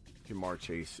 Jamar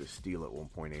Chase, a steal at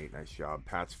 1.8. Nice job.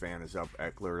 Pat's fan is up.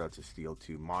 Eckler, that's a steal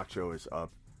too. Macho is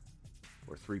up.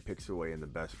 We're 3 picks away in the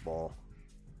best ball.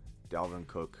 Dalvin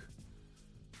Cook,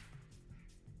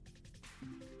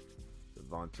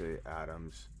 Davante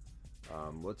Adams.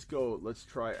 Let's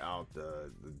try out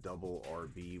the double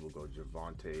RB. We'll go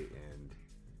Javonte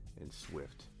and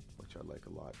Swift, which I like a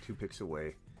lot. 2 picks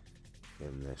away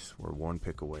in this. We're 1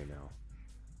 pick away now.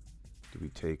 Do we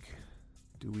take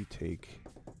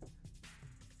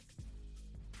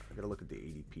I gotta look at the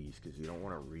ADPs because you don't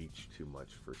want to reach too much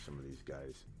for some of these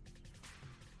guys.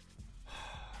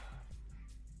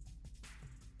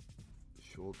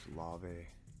 Schultz, Lave.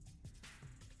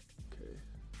 Okay.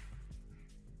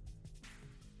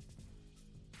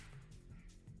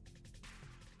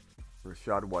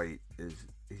 Rachaad White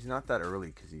he's not that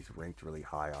early because he's ranked really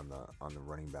high on the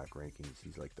running back rankings.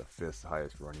 He's like the 5th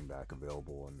highest running back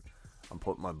available, and I'm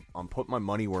putting my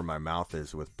money where my mouth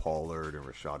is with Pollard and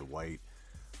Rachaad White.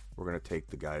 We're gonna take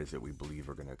the guys that we believe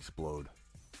are gonna explode.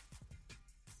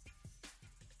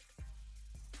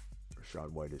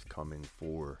 Rachaad White is coming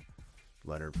for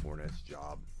Leonard Fournette's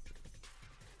job.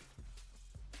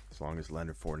 As long as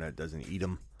Leonard Fournette doesn't eat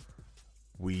him,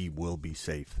 we will be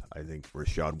safe. I think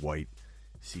Rachaad White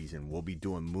season, we'll be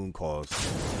doing moon calls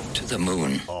to the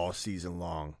moon all season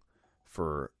long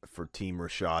for Team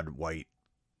Rachaad White.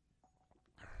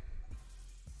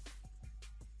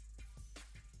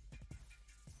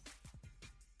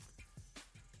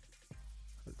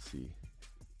 Let's see.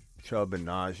 Chubb and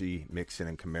Najee, Mixon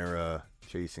and Kamara,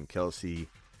 Chase and Kelsey,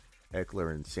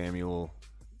 Eckler and Samuel,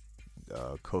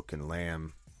 Cook and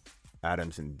Lamb,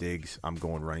 Adams and Diggs. I'm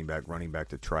going running back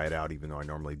to try it out, even though I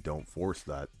normally don't force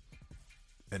that.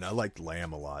 And I liked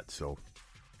Lamb a lot, so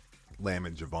Lamb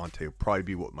and Javonte would probably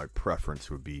be what my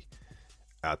preference would be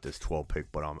at this 12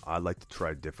 pick, but I like to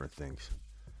try different things.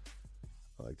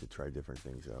 I like to try different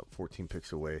things out. 14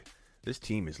 picks away. This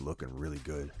team is looking really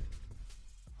good.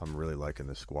 I'm really liking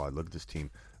this squad. Look at this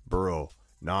team. Burrow,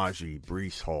 Najee,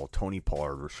 Breece Hall, Tony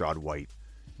Pollard, Rachaad White,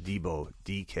 Debo,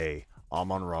 DK,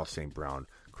 Amon-Ra St. Brown,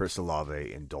 Chris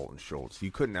Olave, and Dalton Schultz.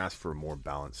 You couldn't ask for a more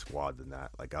balanced squad than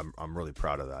that. Like, I'm really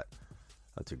proud of that.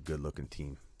 That's a good-looking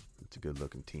team. It's a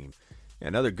good-looking team.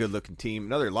 Another good-looking team.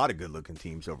 Another lot of good-looking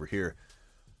teams over here.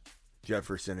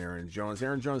 Jefferson, Aaron Jones.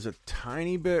 Aaron Jones a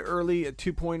tiny bit early at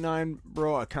 2.9,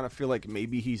 bro. I kind of feel like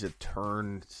maybe he's a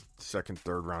turn, second,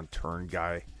 third round turn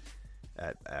guy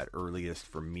at earliest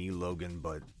for me, Logan.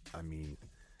 But I mean,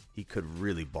 he could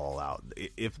really ball out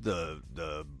if the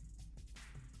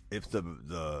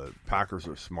Packers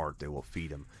are smart. They will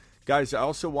feed him, guys. I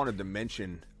also wanted to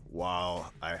mention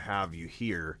while I have you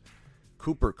here,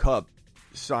 Cooper Kupp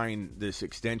signed this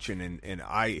extension, and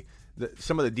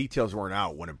some of the details weren't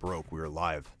out when it broke. We were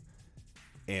live.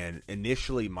 And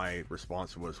initially my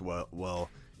response was, well,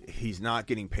 he's not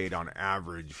getting paid on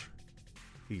average.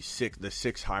 He's the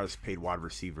 6th highest paid wide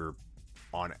receiver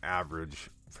on average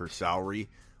for salary,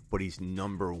 but he's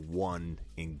number 1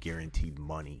 in guaranteed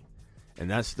money. And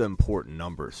that's the important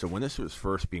number. So when this was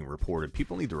first being reported,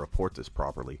 people need to report this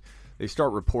properly. They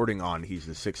start reporting on he's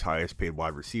the 6th highest paid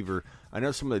wide receiver. I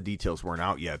know some of the details weren't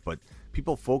out yet, but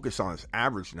people focus on this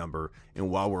average number, and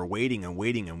while we're waiting and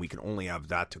we can only have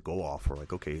that to go off, we're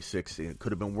like, okay, 6, it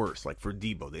could have been worse. Like for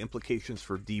Debo, the implications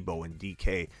for Debo and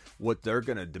DK, what they're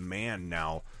going to demand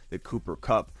now that Cooper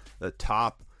Kupp, the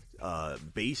top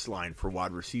baseline for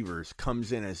wide receivers,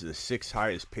 comes in as the 6th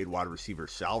highest paid wide receiver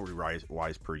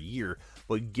salary-wise per year,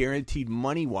 but guaranteed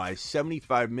money-wise,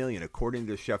 $75 million, according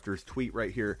to Schefter's tweet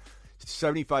right here.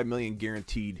 $75 million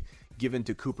guaranteed given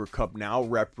to Cooper Kupp now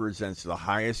represents the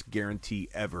highest guarantee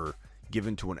ever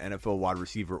given to an NFL wide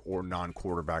receiver or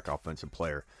non-quarterback offensive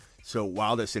player. So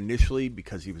while this initially,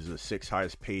 because he was the 6th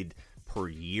highest paid per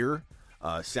year,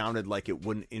 sounded like it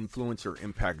wouldn't influence or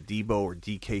impact Debo or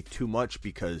DK too much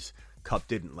because Kupp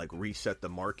didn't like reset the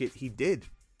market, he did.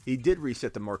 He did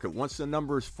reset the market. Once the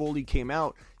numbers fully came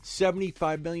out,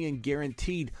 $75 million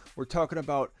guaranteed. We're talking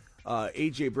about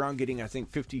A.J. Brown getting, I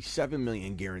think, $57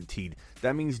 million guaranteed.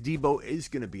 That means Debo is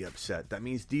going to be upset. That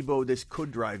means this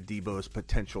could drive Debo's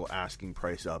potential asking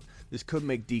price up. This could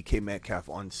make DK Metcalf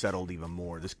unsettled even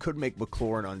more. This could make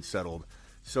McLaurin unsettled.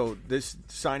 So this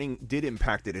signing did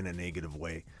impact it in a negative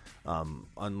way,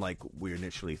 unlike we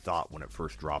initially thought when it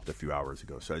first dropped a few hours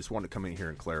ago. So I just wanted to come in here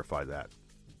and clarify that.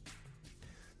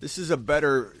 This is a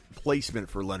better placement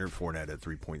for Leonard Fournette at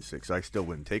 3.6. I still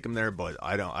wouldn't take him there, but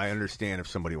I understand if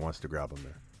somebody wants to grab him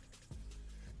there.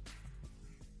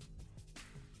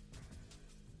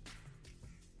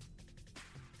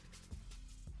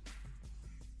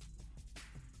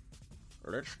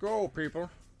 Let's go, people.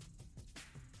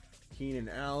 Keenan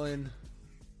Allen.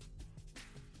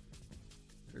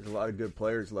 There's a lot of good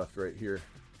players left right here.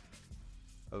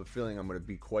 I have a feeling I'm going to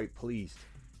be quite pleased.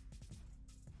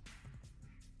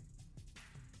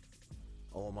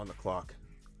 Oh, I'm on the clock.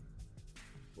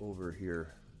 Over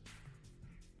here.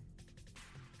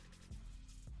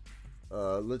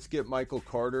 Let's get Michael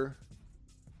Carter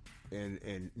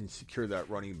and secure that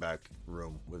running back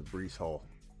room with Breece Hall.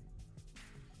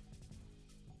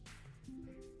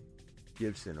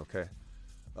 Gibson, okay.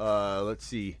 Let's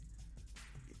see.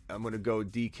 I'm going to go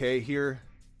DK here.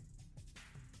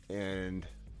 And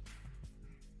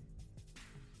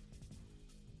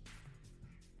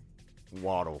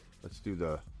Waddle. Let's do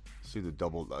the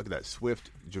double. Look at that.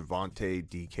 Swift, Javonte,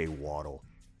 DK, Waddle.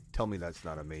 Tell me that's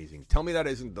not amazing. Tell me that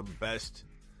isn't the best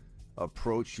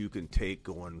approach you can take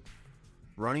going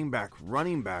running back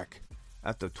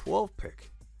at the 12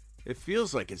 pick. It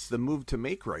feels like it's the move to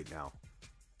make right now,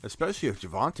 especially if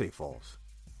Javonte falls.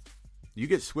 You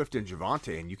get Swift and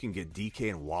Javonte, and you can get DK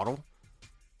and Waddle.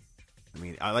 I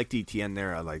mean, I like DTN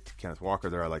there. I like Kenneth Walker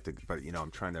there. But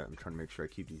I'm trying to make sure I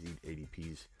keep these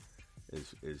ADPs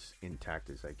as intact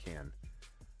as I can.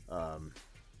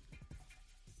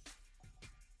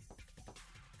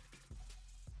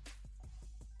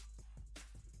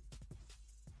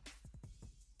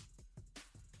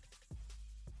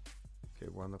 Okay,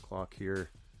 we're on the clock here.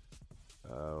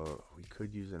 We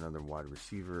could use another wide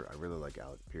receiver. I really like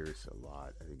Alec Pierce a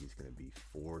lot. I think he's going to be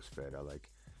force fed. I like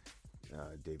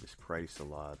Davis Price a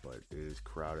lot, but it is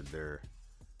crowded there.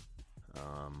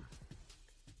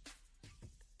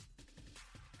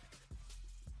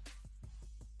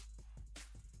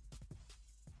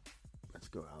 Let's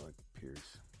go Alec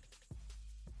Pierce.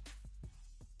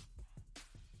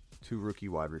 2 rookie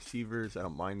wide receivers. I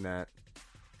don't mind that.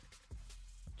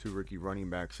 2 rookie running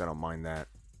backs. I don't mind that.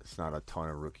 It's not a ton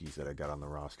of rookies that I got on the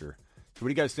roster. So what do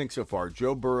you guys think so far?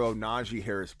 Joe Burrow, Najee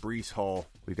Harris, Breece Hall.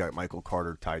 We've got Michael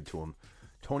Carter tied to him.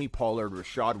 Tony Pollard,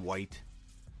 Rashad White.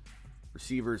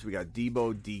 Receivers, we got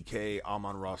Debo, DK,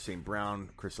 Amon-Ra St. Brown,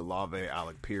 Chris Olave,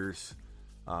 Alec Pierce.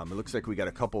 It looks like we got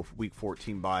a couple of Week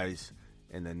 14 buys,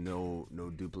 and then no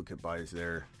duplicate buys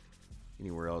there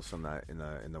anywhere else on that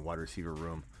in the wide receiver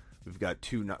room. We've got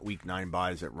 2 Week 9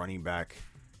 buys at running back,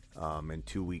 and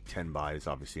 2 Week 10 buys,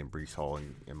 obviously, in Breece Hall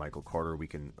and Michael Carter. We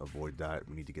can avoid that.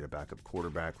 We need to get a backup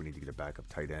quarterback. We need to get a backup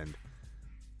tight end.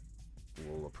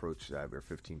 We'll approach that. We're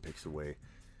 15 picks away.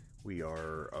 We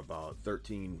are about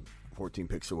 13, 14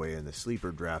 picks away in the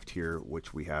sleeper draft here,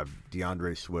 which we have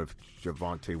DeAndre Swift,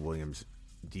 Javonte Williams,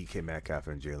 DK Metcalf,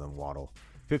 and Jalen Waddle.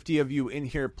 50 of you in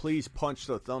here, please punch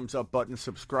the thumbs up button.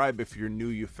 Subscribe if you're new.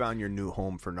 You found your new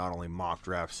home for not only mock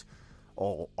drafts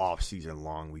all off season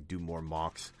long. We do more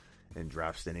mocks and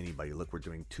drafts than anybody. Look, we're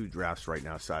doing 2 drafts right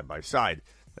now side by side.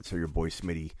 That's how your boy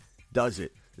Smitty does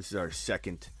it. This is our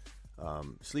second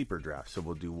sleeper draft, so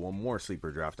we'll do 1 more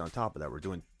sleeper draft on top of that. We're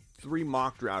doing 3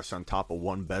 mock drafts on top of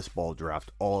 1 best ball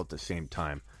draft all at the same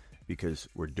time because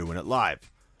we're doing it live.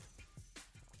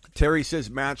 Terry says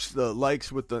match the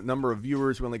likes with the number of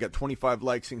viewers. We only got 25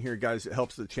 likes in here, guys. It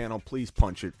helps the channel. Please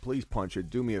punch it. Please punch it.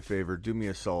 Do me a favor. Do me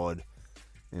a solid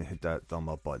and hit that thumb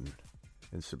up button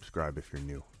and subscribe if you're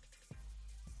new.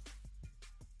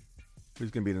 Who's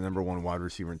going to be the number 1 wide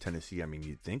receiver in Tennessee? I mean,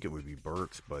 you'd think it would be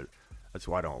Burks, but that's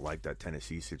why I don't like that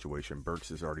Tennessee situation.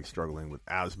 Burks is already struggling with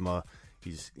asthma.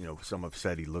 He's, some have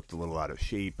said he looked a little out of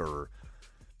shape, or,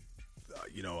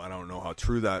 I don't know how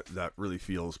true that really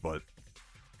feels, but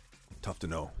tough to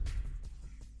know.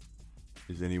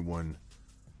 Is anyone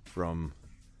from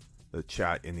the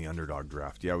chat in the underdog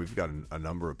draft? Yeah, we've got a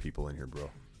number of people in here, bro. I'm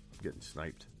getting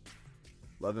sniped.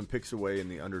 11 picks away in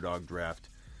the underdog draft.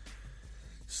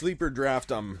 Sleeper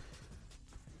draft, I'm,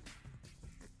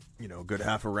 good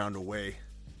half a round away.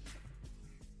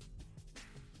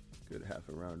 Good half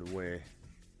a round away.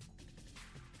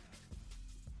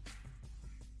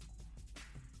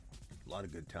 A lot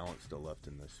of good talent still left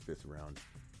in this 5th round.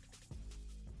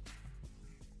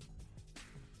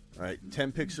 All right,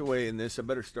 10 picks away in this. I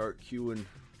better start queuing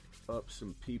up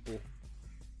some people.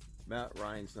 Matt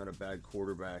Ryan's not a bad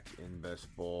quarterback in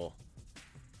best ball.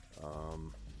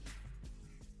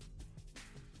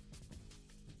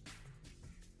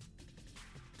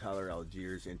 Tyler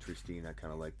Allgeier's interesting. I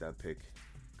kind of like that pick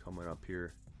coming up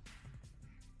here.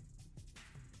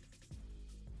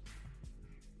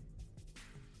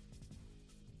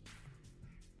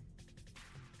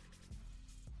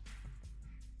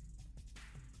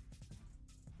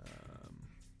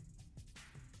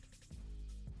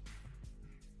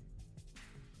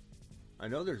 I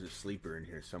know there's a sleeper in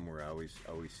here somewhere. I always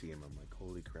see him. I'm like,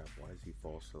 holy crap, why does he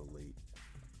fall so late?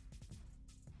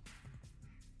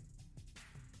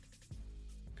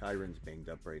 Kyron's banged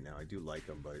up right now. I do like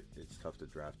him, but it's tough to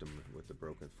draft him with a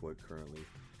broken foot currently.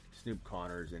 Snoop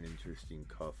Connor's an interesting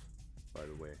cuff, by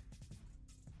the way.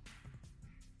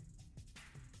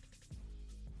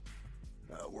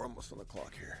 We're almost on the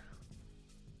clock here.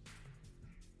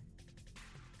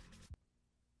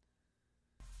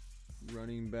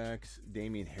 Running backs,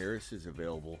 Damian Harris is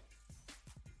available.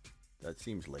 That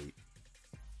seems late.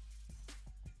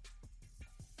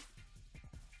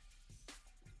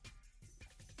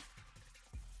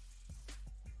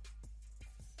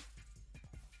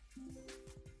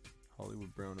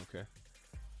 Hollywood Brown, okay.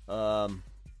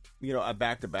 I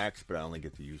back to backs, but I only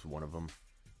get to use one of them.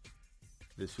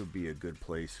 This would be a good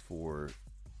place for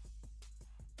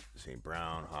St.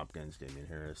 Brown, Hopkins, Damian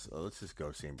Harris. Let's just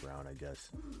go St. Brown, I guess.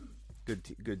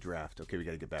 Good draft. Okay, we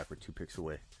got to get back. We're 2 picks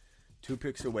away. 2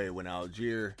 picks away. It went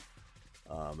Algier.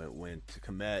 It went to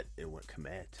Komet. It went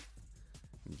Komet.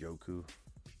 Njoku.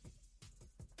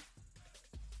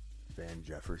 Van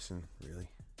Jefferson. Really?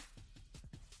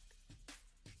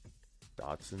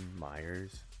 Dotson,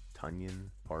 Myers, Tunyon,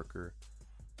 Parker,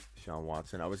 Deshaun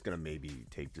Watson. I was going to maybe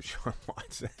take Deshaun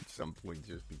Watson at some point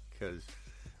just because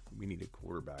we need a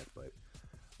quarterback. But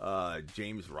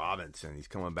James Robinson, he's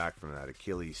coming back from that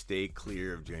Achilles. Stay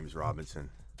clear of James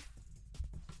Robinson.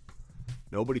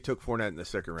 Nobody took Fournette in the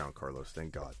second round, Carlos.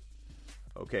 Thank God.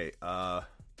 Okay. The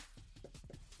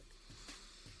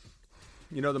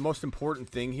most important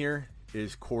thing here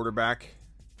is quarterback.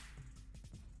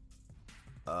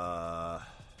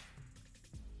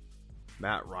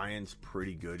 Matt Ryan's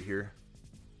pretty good here.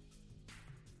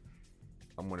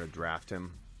 I'm going to draft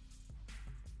him.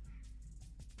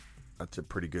 That's a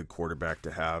pretty good quarterback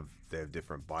to have. They have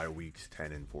different bye weeks,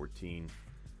 10 and 14.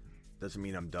 Doesn't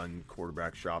mean I'm done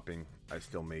quarterback shopping. I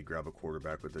still may grab a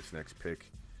quarterback with this next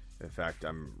pick. In fact,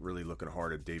 I'm really looking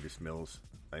hard at Davis Mills.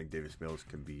 I think Davis Mills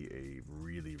can be a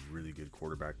really, really good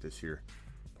quarterback this year.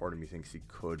 Part of me thinks he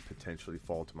could potentially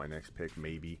fall to my next pick,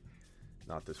 maybe.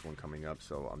 Not this one coming up,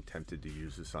 so I'm tempted to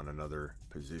use this on another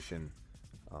position.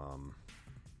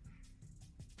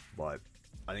 But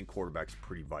I think quarterback's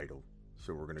pretty vital.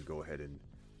 So we're going to go ahead and,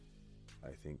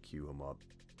 I think, cue him up.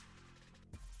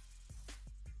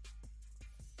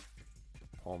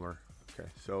 Palmer. Okay,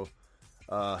 so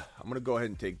I'm going to go ahead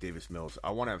and take Davis Mills. I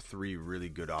want to have 3 really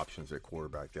good options at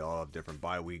quarterback. They all have different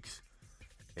bye weeks.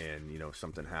 And,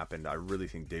 something happened. I really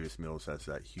think Davis Mills has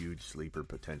that huge sleeper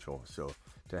potential. So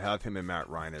to have him and Matt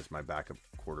Ryan as my backup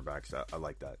quarterbacks, I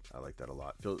like that. I like that a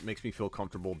lot. It makes me feel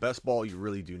comfortable. Best ball, you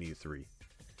really do need 3.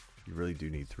 You really do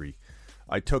need 3.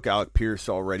 I took Alec Pierce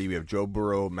already. We have Joe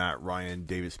Burrow, Matt Ryan,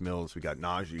 Davis Mills. We got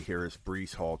Najee Harris,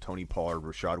 Breece Hall, Tony Pollard,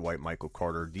 Rashad White, Michael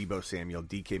Carter, Deebo Samuel,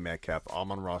 DK Metcalf,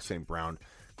 Amon-Ra St. Brown,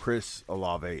 Chris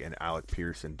Olave, and Alec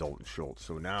Pierce and Dalton Schultz.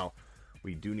 So now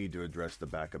we do need to address the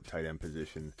backup tight end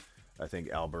position. I think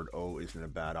Albert O isn't a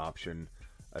bad option.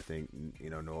 I think,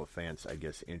 Noah Fant's, I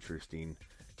guess, interesting.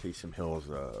 Taysom Hill's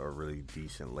a really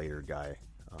decent later guy.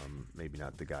 Maybe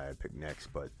not the guy I pick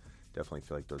next, but definitely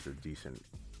feel like those are decent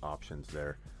options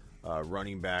there.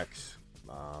 Running backs,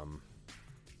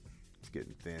 it's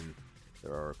getting thin.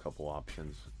 There are a couple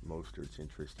options. Mostert's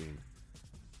interesting.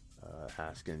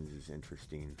 Haskins is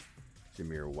interesting.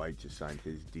 Zamir White just signed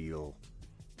his deal.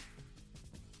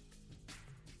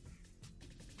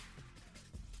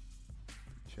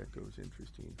 Checo's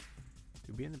interesting.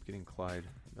 Did we end up getting Clyde?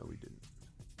 No, we didn't.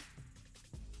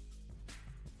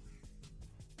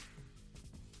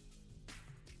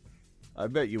 I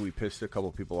bet you we pissed a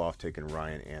couple people off taking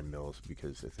Ryan and Mills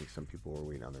because I think some people were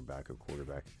waiting on their backup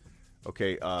quarterback.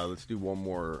 Okay, let's do one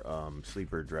more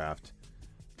sleeper draft.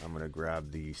 I'm going to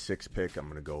grab the 6th pick. I'm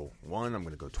going to go 1. I'm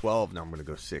going to go 12. Now I'm going to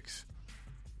go 6.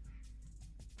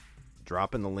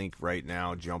 Dropping the link right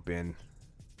now. Jump in.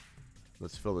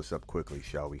 Let's fill this up quickly,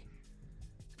 shall we?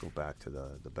 Let's go back to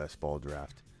the best ball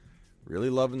draft.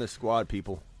 Really loving the squad,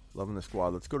 people. Loving the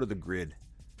squad. Let's go to the grid.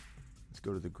 Let's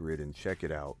go to the grid and check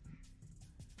it out.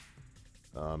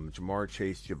 Jamar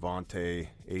Chase, Javonte,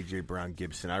 A.J. Brown,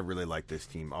 Gibson. I really like this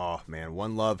team. Oh, man.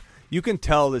 One love. You can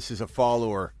tell this is a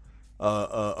follower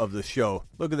of the show.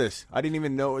 Look at this. I didn't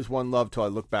even know it was one love till I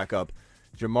looked back up.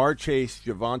 Jamar Chase,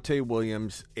 Javonte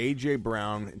Williams, A.J.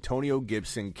 Brown, Antonio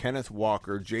Gibson, Kenneth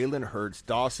Walker, Jalen Hurts,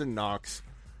 Dawson Knox.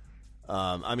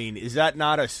 Is that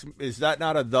not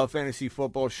a The Fantasy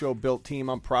Football Show built team?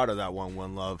 I'm proud of that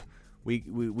one love. We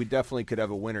definitely could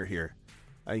have a winner here.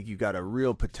 I think you got a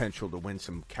real potential to win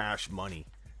some cash money.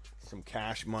 Some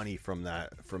cash money from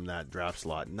that draft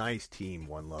slot. Nice team,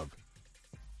 one love.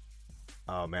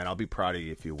 Oh man, I'll be proud of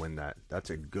you if you win that. That's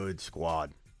a good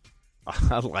squad.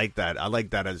 I like that. I like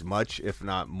that as much, if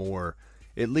not more,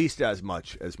 at least as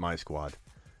much as my squad.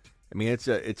 I mean, it's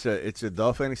a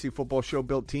The Fantasy Football Show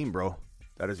built team, bro.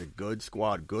 That is a good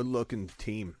squad, good looking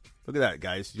team. Look at that,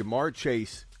 guys. Jamar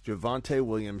Chase, Javonte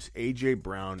Williams, A.J.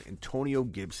 Brown, Antonio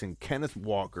Gibson, Kenneth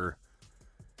Walker,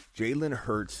 Jalen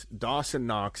Hurts, Dawson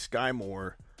Knox, Sky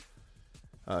Moore,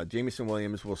 Jameson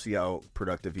Williams. We'll see how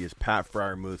productive he is. Pat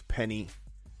Freiermuth, Penny.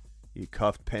 You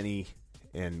cuffed Penny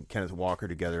and Kenneth Walker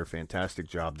together. Fantastic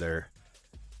job there.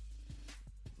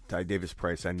 Ty Davis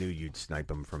Price, I knew you'd snipe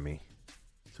him from me.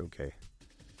 It's okay.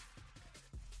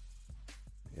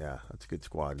 Yeah, that's a good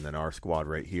squad. And then our squad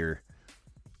right here.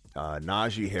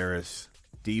 Najee Harris,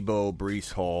 Debo,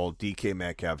 Breece Hall, DK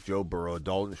Metcalf, Joe Burrow,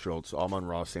 Dalton Schultz,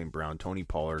 Amon-Ra St. Brown, Tony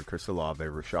Pollard, Chris Olave,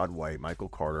 Rashad White, Michael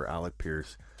Carter, Alec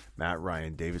Pierce, Matt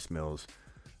Ryan, Davis Mills.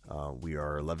 We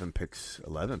are 11 picks.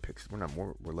 We're not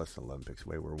more. We're less than 11 picks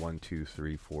away. We're 1, 2,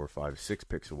 3, 4, 5, 6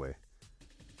 picks away.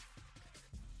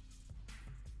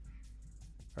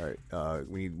 All right.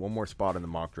 We need one more spot in the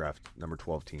mock draft. Number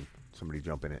 12 team. Somebody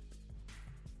jump in it.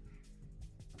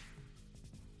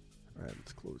 All right.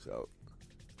 Let's close out.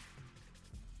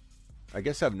 I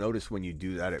guess I've noticed when you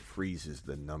do that, it freezes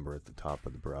the number at the top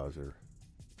of the browser.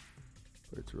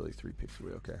 But it's really 3 picks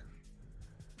away. Okay.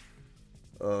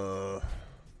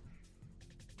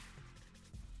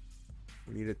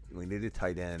 We need a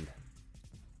tight end.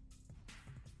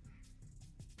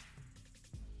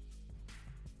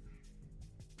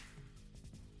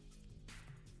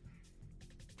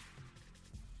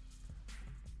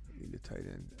 Need a tight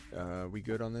end. We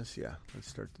good on this? Yeah. Let's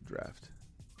start the draft.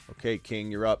 Okay, King,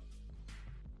 you're up.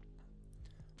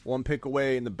 1 pick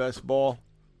away in the best ball.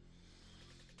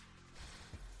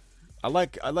 I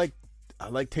like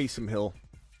Taysom Hill.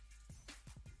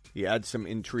 He adds some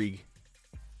intrigue.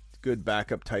 Good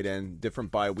backup tight end.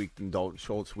 Different bye week than Dalton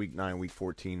Schultz. Week 9, week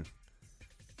 14.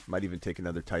 Might even take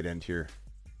another tight end here.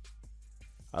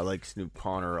 I like Snoop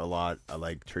Connor a lot. I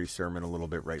like Trey Sermon a little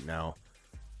bit right now.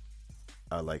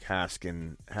 I like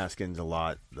Haskins a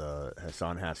lot. The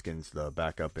Hassan Haskins, the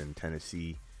backup in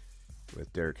Tennessee,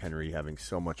 with Derrick Henry having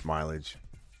so much mileage.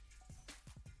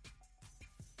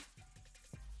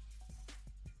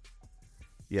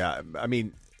 Yeah, I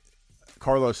mean,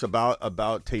 Carlos, about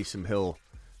Taysom Hill,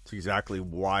 it's exactly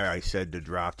why I said to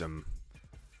draft him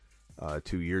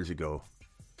 2 years ago,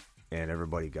 and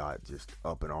everybody got just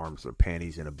up in arms, their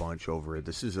panties in a bunch over it.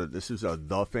 This is a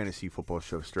The Fantasy Football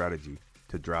Show strategy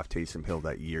to draft Taysom Hill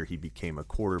that year. He became a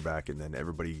quarterback, and then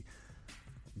everybody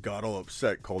got all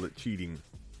upset, called it cheating.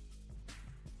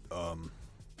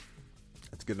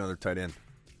 Let's get another tight end.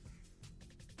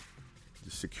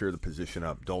 Just secure the position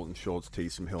up. Dalton Schultz,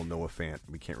 Taysom Hill, Noah Fant.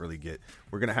 We can't really get.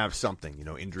 We're going to have something.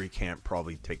 Injury can't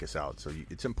probably take us out. So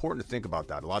it's important to think about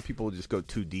that. A lot of people just go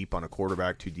too deep on a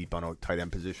quarterback, too deep on a tight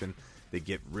end position. They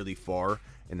get really far,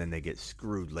 and then they get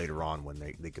screwed later on when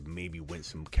they could maybe win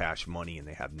some cash money and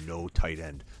they have no tight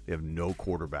end. They have no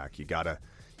quarterback. You gotta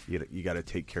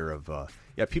take care of.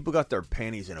 People got their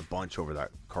panties in a bunch over that,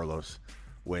 Carlos.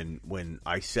 When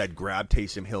I said grab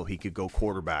Taysom Hill, he could go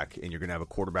quarterback, and you're going to have a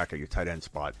quarterback at your tight end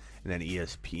spot. And then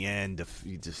ESPN,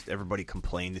 just everybody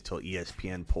complained until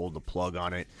ESPN pulled the plug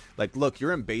on it. Like, look,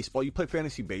 you're in baseball. You play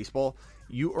fantasy baseball.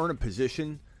 You earn a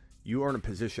position.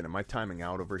 Am I timing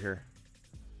out over here?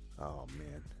 Oh,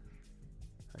 man.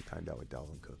 I timed out with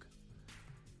Dalvin Cook.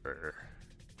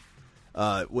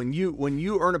 When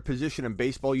you earn a position in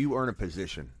baseball, you earn a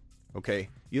position. Okay?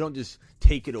 You don't just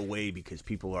take it away because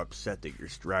people are upset that your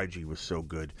strategy was so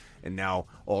good. And now,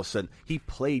 all of a sudden, he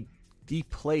played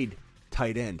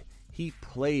tight end. He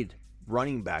played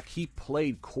running back. He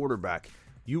played quarterback.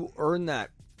 You earn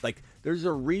that. Like, there's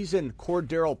a reason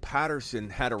Cordero Patterson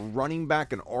had a running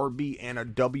back, an RB, and a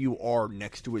WR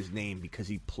next to his name, because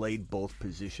he played both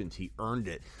positions. He earned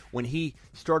it. When he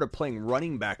started playing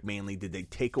running back mainly, did they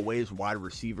take away his wide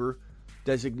receiver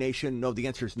designation? No, the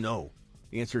answer is no.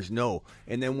 The answer is no.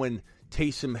 And then when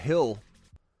Taysom Hill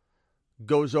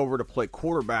goes over to play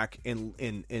quarterback and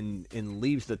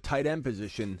leaves the tight end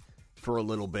position for a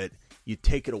little bit, you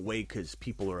take it away because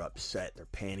people are upset. Their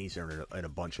panties are in a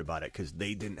bunch about it because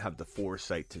they didn't have the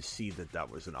foresight to see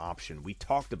that was an option. We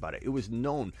talked about it. It was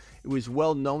known. It was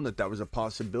well known that was a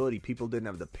possibility. People didn't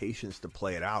have the patience to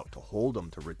play it out, to hold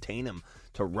him, to retain him,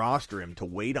 to roster him, to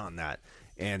wait on that.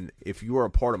 And if you were a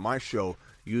part of my show,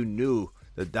 you knew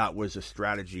that was a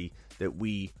strategy that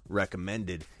we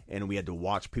recommended, and we had to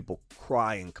watch people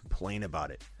cry and complain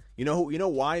about it. You know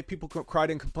why people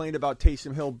cried and complained about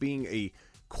Taysom Hill being a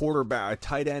quarterback, a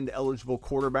tight end eligible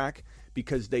quarterback?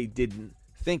 Because they didn't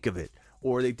think of it,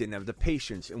 or they didn't have the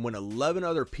patience. And when 11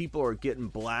 other people are getting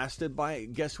blasted by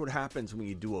it, guess what happens when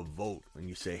you do a vote and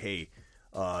you say, hey,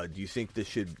 Do you think this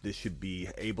should be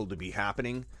able to be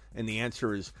happening? And the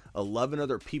answer is 11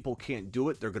 other people can't do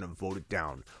it. They're going to vote it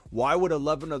down. Why would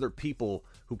 11 other people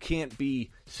who can't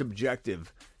be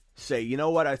subjective say, you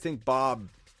know what, I think Bob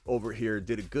over here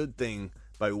did a good thing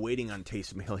by waiting on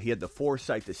Taysom Hill. He had the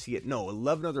foresight to see it. No,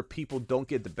 11 other people don't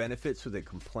get the benefit, so they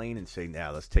complain and say,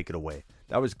 nah, let's take it away.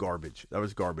 That was garbage.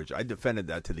 I defended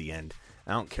that to the end.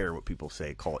 I don't care what people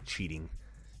say. Call it cheating.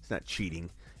 It's not cheating.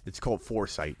 It's called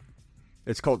foresight.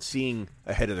 It's called seeing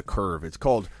ahead of the curve. It's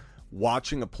called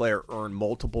watching a player earn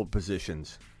multiple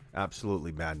positions.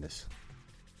 Absolutely madness.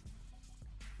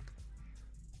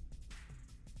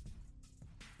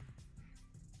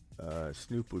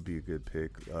 Snoop would be a good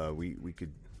pick. We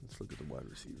could, let's look at the wide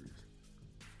receivers.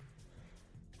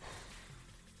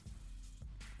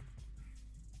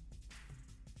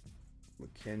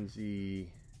 McKenzie.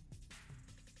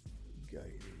 God,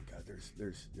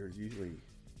 there's usually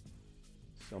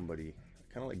somebody.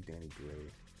 I kind of like Danny Gray.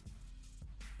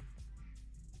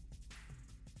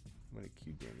 I'm gonna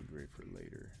cue Danny Gray for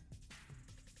later.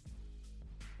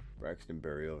 Braxton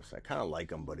Berrios. I kind of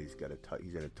like him, but he's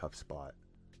in a tough spot.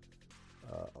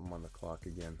 I'm on the clock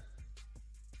again.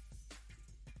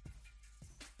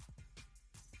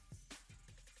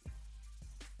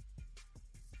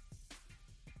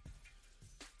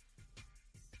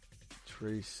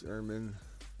 Trey Sermon.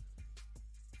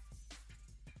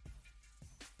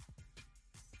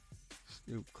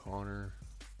 Snoop Connor.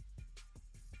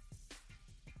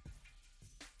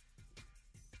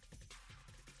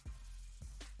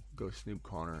 Go Snoop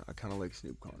Connor. I kind of like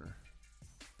Snoop Connor.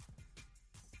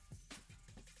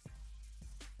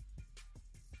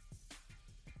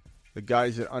 The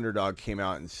guys at Underdog came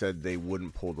out and said they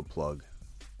wouldn't pull the plug.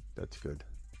 That's good.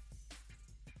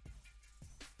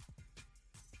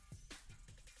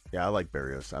 Yeah, I like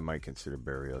Berrios. I might consider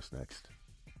Berrios next.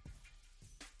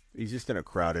 He's just in a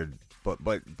crowded, but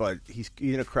he's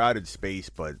in a crowded space,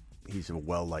 but he's a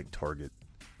well-liked target.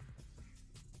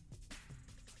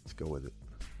 Let's go with it.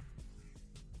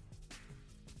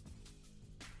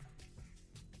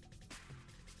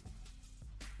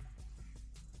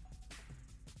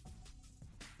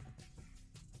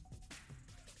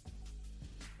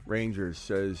 Rangers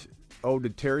says, oh,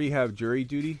 did Terry have jury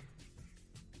duty?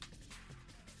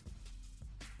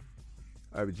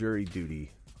 I have jury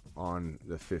duty on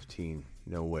the 15.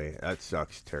 No way. That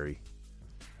sucks, Terry.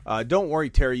 Don't worry,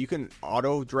 Terry. You can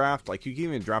auto draft. Like, you can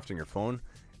even draft on your phone.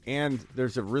 And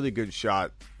there's a really good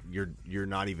shot you're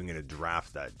not even going to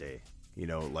draft that day. You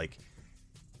know, like,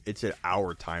 it's an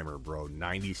hour timer, bro.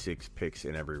 96 picks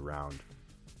in every round.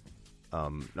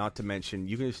 Not to mention,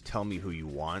 you can just tell me who you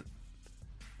want,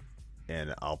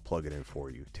 and I'll plug it in for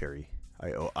you, Terry.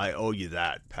 I owe you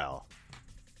that, pal.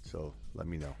 So let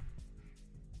me know.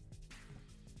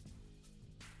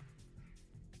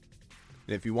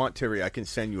 And if you want, Terry, I can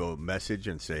send you a message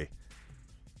and say,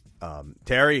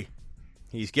 Terry,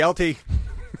 he's guilty.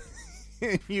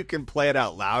 You can play it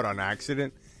out loud on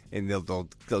accident, and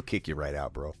they'll kick you right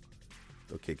out, bro.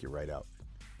 They'll kick you right out.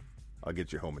 I'll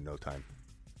get you home in no time.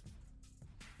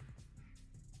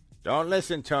 Don't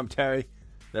listen to him, Terry.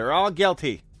 They're all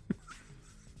guilty.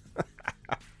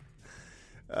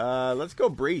 Let's go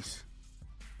Brees.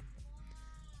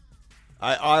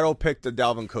 I auto-picked the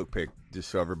Dalvin Cook pick, just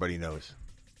so everybody knows.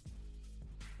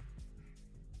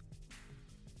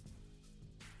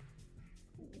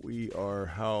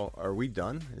 Are we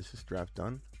done? Is this draft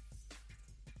done?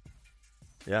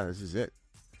 Yeah, this is it.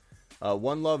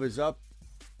 One Love is up.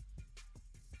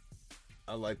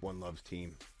 I like One Love's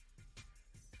team.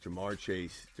 Jamar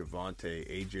Chase, Javonte,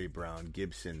 A.J. Brown,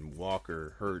 Gibson,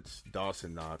 Walker, Hurts,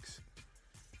 Dawson Knox.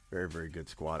 Very, very good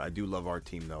squad. I do love our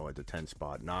team, though, at the 10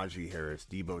 spot. Najee Harris,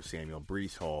 Deebo Samuel,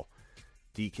 Breece Hall,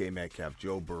 DK Metcalf,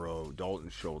 Joe Burrow, Dalton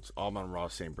Schultz, Amon-Ra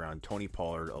St. Brown, Tony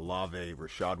Pollard, Olave,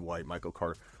 Rashad White, Michael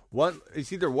Carter.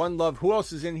 It's either One Love. Who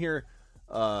else is in here?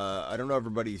 I don't know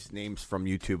everybody's names from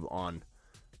YouTube on,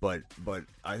 but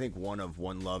I think one of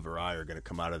One Love or I are going to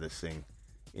come out of this thing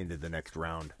into the next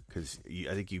round, because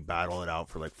I think you battle it out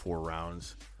for like 4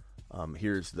 rounds.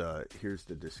 Here's the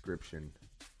description.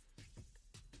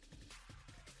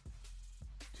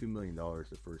 $2 million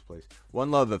the first place.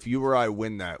 One Love, if you or I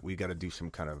win that, we got to do some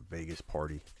kind of Vegas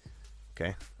party.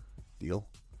 Okay? Deal.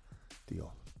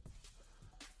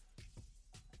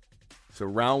 So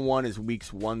round 1 is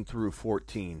weeks 1 through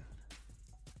 14.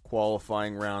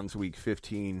 Qualifying rounds week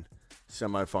 15.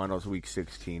 Semifinals week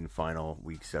 16. Final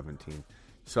week 17.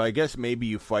 So I guess maybe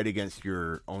you fight against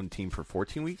your own team for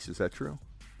 14 weeks. Is that true?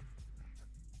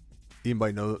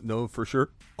 Anybody know for sure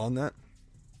on that?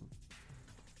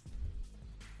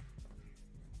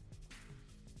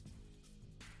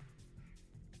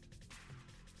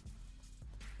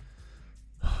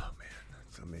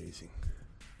 amazing.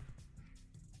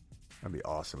 That'd be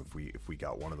awesome if we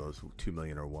got one of those 2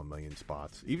 million or 1 million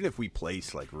spots. Even if we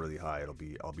place like really high,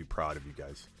 I'll be proud of you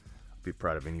guys. I'll be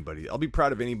proud of anybody. I'll be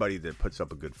proud of anybody that puts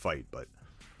up a good fight. But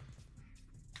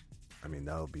I mean,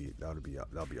 that'll be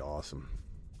awesome.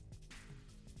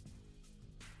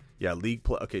 Yeah, league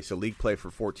play. Okay, so league play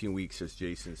for 14 weeks, says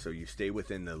Jason. So you stay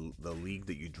within the league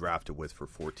that you drafted with for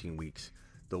 14 weeks.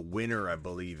 The winner, I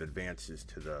believe, advances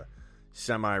to the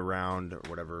semi-round or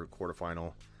whatever,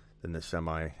 quarterfinal, then the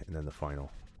semi, and then the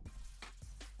final.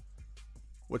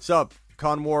 What's up,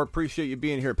 Conmore? Appreciate you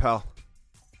being here, pal.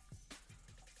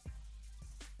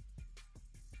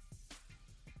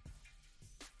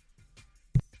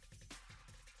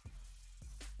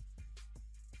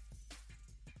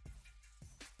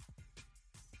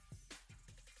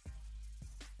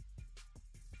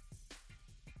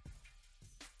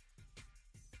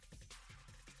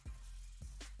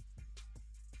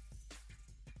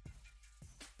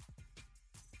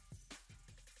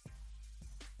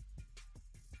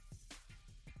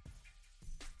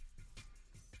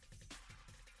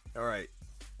 All right,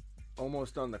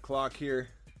 almost on the clock here.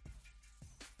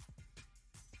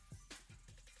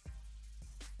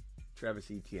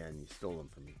 Travis Etienne, you stole him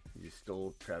from me. You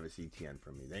stole Travis Etienne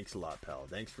from me. Thanks a lot, pal.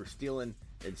 Thanks for stealing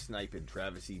and sniping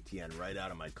Travis Etienne right out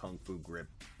of my kung fu grip.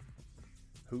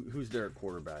 Who's there at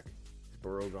quarterback? Is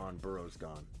Burrow gone? Burrow's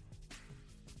gone.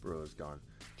 Burrow's gone.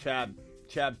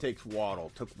 Chab takes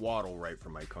Waddle. Took Waddle right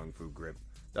from my kung fu grip.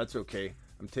 That's okay.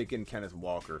 I'm taking Kenneth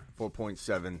Walker.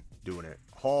 4.7, doing it.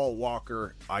 Hall,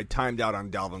 Walker. I timed out on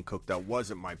Dalvin Cook. That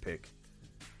wasn't my pick.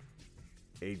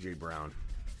 A.J. Brown.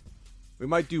 We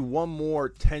might do one more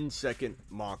 10-second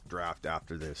mock draft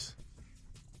after this,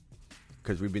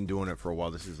 because we've been doing it for a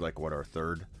while. This is like, what, our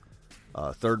third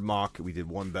mock. We did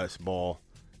one best ball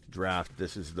draft.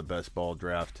 This is the best ball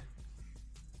draft.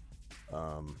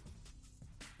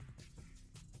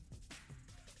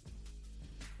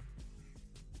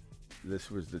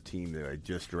 This was the team that I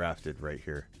just drafted right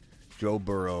here. Joe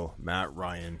Burrow, Matt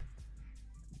Ryan,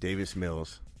 Davis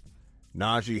Mills,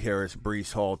 Najee Harris,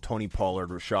 Breece Hall, Tony Pollard,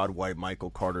 Rachaad White,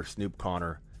 Michael Carter, Snoop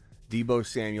Connor, Deebo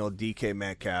Samuel, DK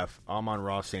Metcalf,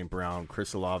 Amon-Ra St. Brown,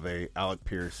 Chris Olave, Alec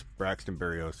Pierce, Braxton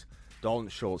Berrios, Dalton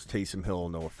Schultz, Taysom Hill,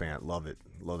 Noah Fant. Love it.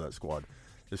 Love that squad.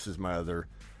 This is my other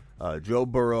Joe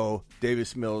Burrow,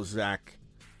 Davis Mills, Zach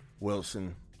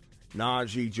Wilson,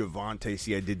 Najee, Javonte.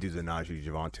 See, I did do the Najee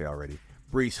Javonte already.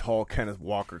 Breece Hall, Kenneth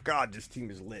Walker. God, this team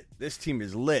is lit. This team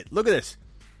is lit. Look at this.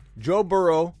 Joe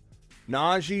Burrow,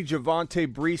 Najee,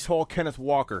 Javonte, Breece Hall, Kenneth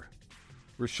Walker,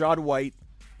 Rachaad White,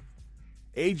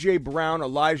 A.J. Brown,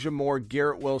 Elijah Moore,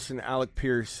 Garrett Wilson, Alec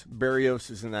Pierce, Berrios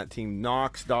is in that team,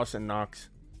 Dawson Knox.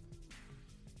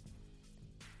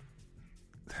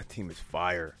 That team is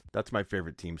fire. That's my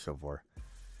favorite team so far.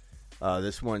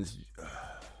 This one's the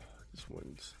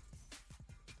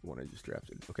one I just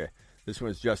drafted. Okay, this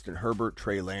one's Justin Herbert,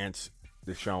 Trey Lance,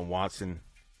 Deshaun Watson.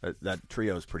 That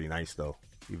trio is pretty nice, though,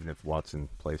 even if Watson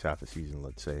plays half a season,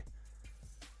 let's say.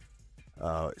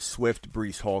 Swift,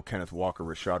 Breece Hall, Kenneth Walker,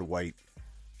 Rachaad White,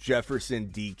 Jefferson,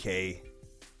 DK.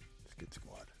 It's a good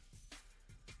squad.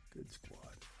 Good squad.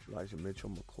 Elijah Mitchell,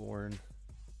 McLaurin,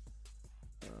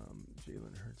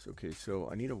 Jalen Hurts. Okay, so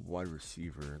I need a wide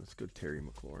receiver. Let's go Terry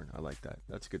McLaurin. I like that.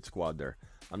 That's a good squad there.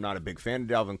 I'm not a big fan of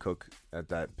Dalvin Cook at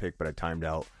that pick, but I timed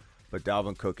out. But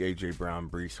Dalvin Cook, A.J. Brown,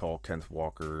 Breece Hall, Kenneth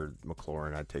Walker,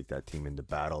 McLaurin, I'd take that team into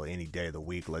battle any day of the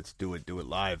week. Let's do it. Do it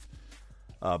live.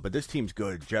 But this team's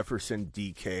good. Jefferson,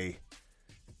 DK,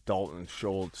 Dalton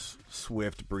Schultz,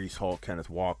 Swift, Breece Hall, Kenneth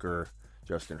Walker,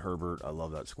 Justin Herbert. I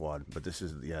love that squad. But this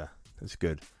is, that's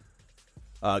good.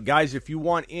 Guys, if you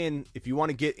want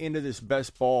to get into this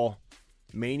Best Ball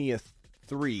Mania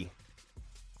 3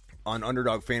 on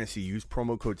Underdog Fantasy, use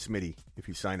promo code Smitty if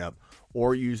you sign up,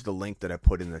 or use the link that I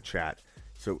put in the chat.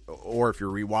 So, or if you're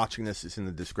rewatching this, it's in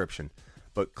the description.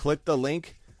 But click the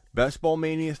link, Best Ball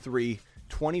Mania 3,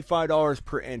 $25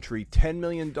 per entry, $10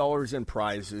 million in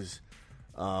prizes.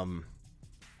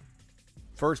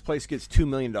 First place gets $2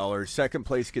 million. Second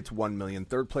place gets $1 million.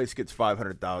 Third place gets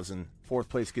 $500,000. Fourth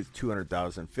place gets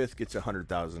 $200,000. Fifth gets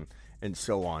 $100,000, and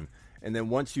so on. And then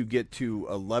once you get to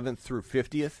 11th through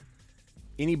 50th,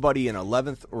 anybody in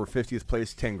 11th or 50th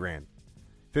place, $10,000.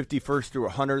 51st through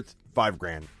 100th,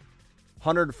 $5,000.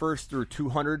 101st through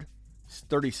 200,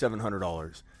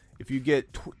 $3,700. If you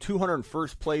get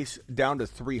 201st place down to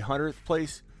 300th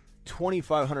place,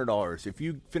 $2,500. If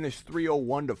you finish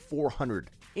 301 to 400,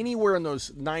 anywhere in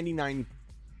those 99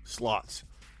 slots,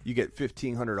 you get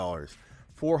 $1,500.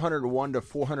 401 to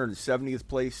 470th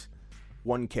place,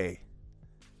 $1,000.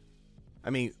 I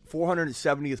mean,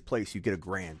 470th place, you get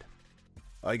 $1,000.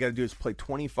 All you got to do is play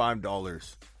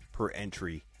 $25 per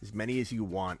entry, as many as you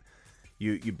want.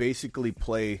 You basically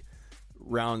play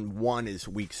round 1 is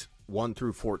weeks 1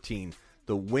 through 14.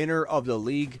 The winner of the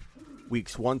league,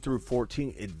 weeks 1 through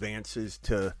 14, advances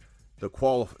to the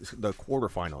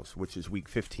quarterfinals, which is week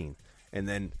 15. And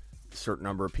then a certain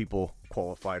number of people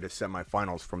qualify to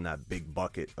semifinals from that big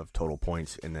bucket of total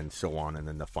points, and then so on. And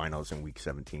then the finals in week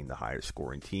 17, the highest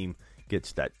scoring team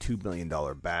gets that $2 million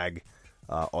bag.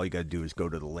 All you got to do is go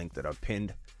to the link that I've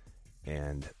pinned,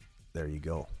 and there you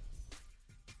go.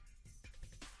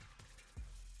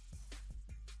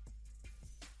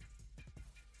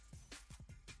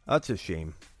 That's a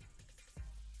shame.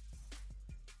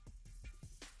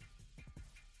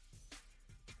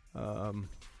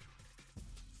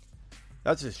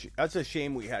 That's a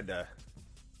shame we had to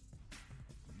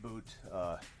boot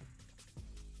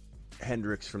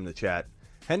Hendricks from the chat.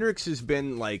 Hendricks has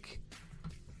been like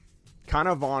kind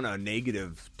of on a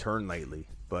negative turn lately,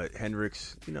 but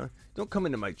Hendricks, don't come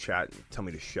into my chat and tell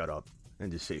me to shut up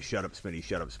and just say shut up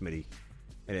Smitty,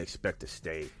 and expect to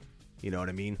stay. You know what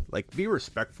I mean? Like, be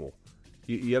respectful.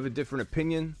 You have a different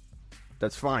opinion,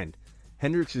 that's fine.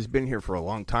 Hendricks has been here for a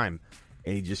long time,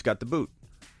 and he just got the boot.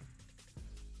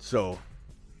 So,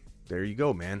 there you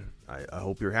go, man. I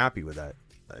hope you're happy with that.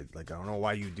 I don't know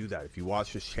why you do that. If you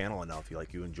watch this channel enough,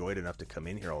 you enjoy it enough to come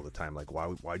in here all the time. Like,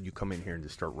 why'd you come in here and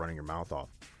just start running your mouth off?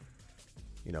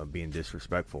 Being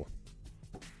disrespectful.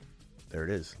 There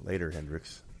it is. Later,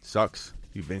 Hendricks. Sucks.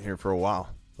 You've been here for a while,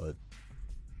 but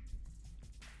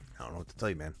I don't know what to tell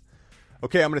you, man.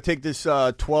 Okay, I'm going to take this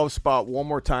 12 spot one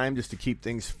more time just to keep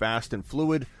things fast and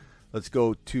fluid. Let's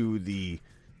go to the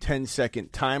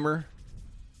 10-second timer.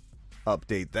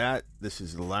 Update that. This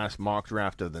is the last mock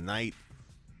draft of the night.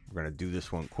 We're going to do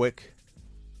this one quick.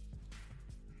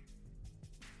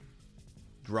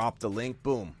 Drop the link.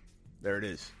 Boom. There it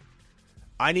is.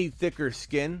 I need thicker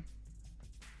skin.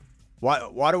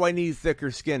 Why do I need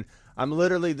thicker skin?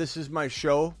 this is my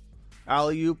show.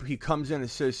 Alley-oop, he comes in and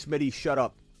says, Smitty, shut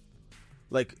up.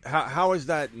 Like, how is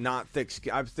that not thick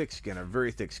skin? I have thick skin. I have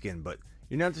very thick skin, but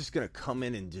you're not just going to come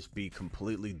in and just be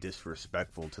completely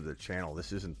disrespectful to the channel.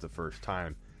 This isn't the first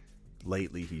time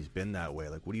lately he's been that way.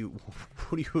 Like, what do you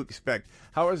expect?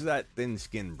 How is that thin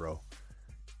skin, bro?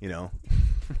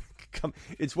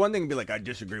 It's one thing to be like, I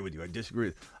disagree with you. I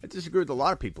disagree with a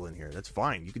lot of people in here. That's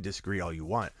fine. You can disagree all you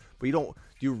want. But do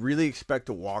you really expect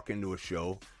to walk into a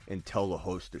show and tell the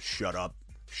host to shut up,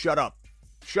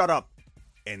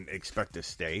 and expect to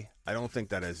stay? I don't think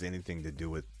that has anything to do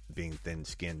with being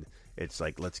thin-skinned. It's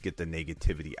like, let's get the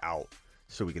negativity out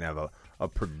so we can have a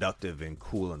productive and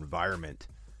cool environment.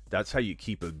 That's how you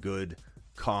keep a good,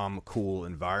 calm, cool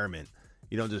environment.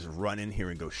 You don't just run in here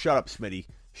and go, shut up, Smitty.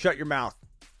 Shut your mouth.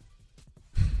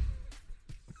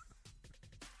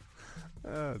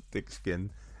 Thick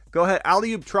skin. Go ahead.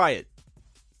 Alley-oop, try it.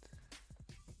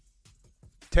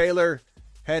 Taylor,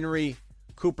 Henry,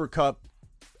 Cooper Kupp,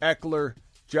 Eckler,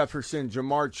 Jefferson,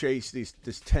 Jamar Chase. This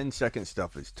 10-second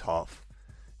stuff is tough.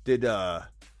 Did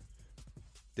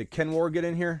Ken Ward get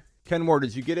in here? Ken Ward,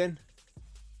 did you get in?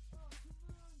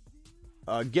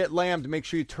 Get Lamb to make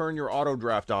sure you turn your auto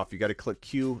draft off. You got to click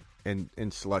Q and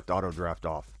select auto draft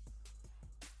off.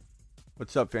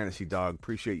 What's up, Fantasy Dog?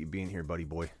 Appreciate you being here, buddy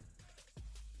boy.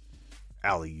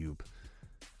 Alley-oop.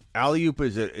 Alley-oop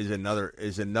is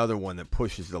another one that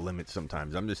pushes the limit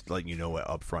sometimes. I'm just letting you know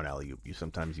up front, Alley-oop.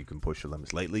 Sometimes you can push the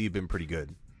limits. Lately, you've been pretty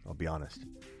good. I'll be honest.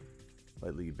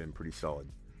 Lately, you've been pretty solid.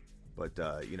 But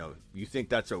you think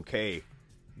that's okay?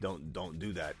 Don't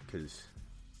do that, because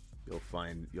you'll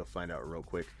find out real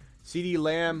quick. CeeDee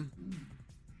Lamb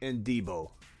and Debo.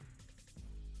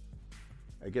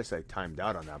 I guess I timed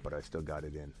out on that, but I still got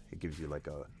it in. It gives you like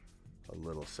a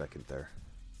little second there.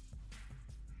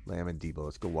 Lamb and Debo.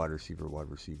 Let's go wide receiver.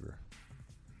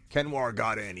 Kenwar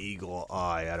got in. Eagle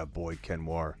Eye. Attaboy,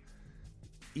 Kenwar.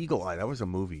 Eagle Eye. That was a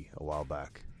movie a while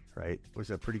back, right? Was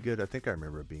that pretty good? I think I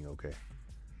remember it being okay.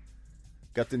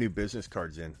 Got the new business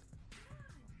cards in.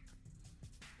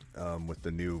 With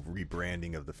the new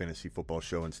rebranding of the Fantasy Football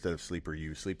Show instead of Sleeper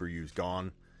U. Sleeper U's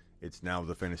gone. It's now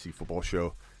the Fantasy Football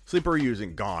Show. Sleeper U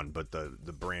isn't gone, but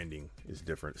the branding is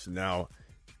different. So now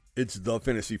it's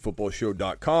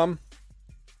thefantasyfootballshow.com.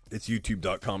 It's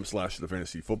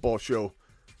youtube.com/thefantasyfootballshow.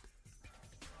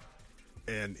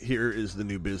 And here is the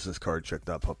new business card. Check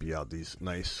that puppy out. These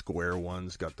nice square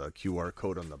ones. Got the QR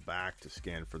code on the back to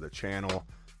scan for the channel,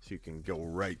 so you can go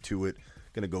right to it.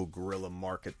 Going to go guerrilla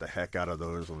market the heck out of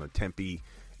those on the Tempe,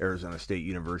 Arizona State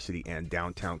University, and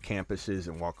downtown campuses,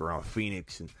 and walk around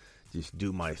Phoenix and just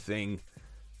do my thing.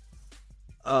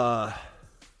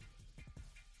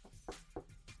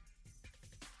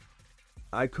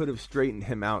 I could have straightened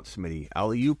him out, Smitty.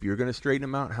 Alley-oop, you're going to straighten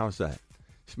him out? How's that?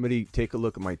 Smitty, take a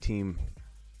look at my team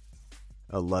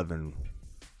 11.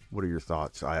 What are your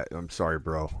thoughts? I'm sorry,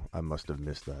 bro. I must have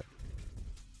missed that.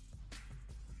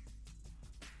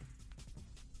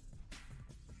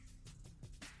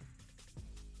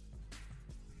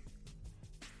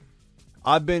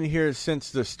 I've been here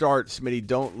since the start, Smitty.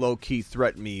 Don't low-key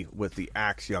threaten me with the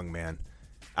axe, young man.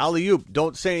 Alley-oop,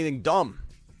 don't say anything dumb.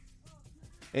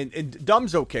 And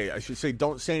dumb's okay. I should say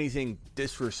don't say anything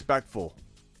disrespectful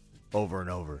over and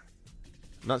over.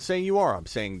 I'm not saying you are. I'm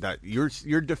saying that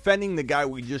you're defending the guy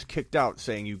we just kicked out,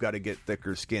 saying you got to get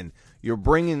thicker skin. You're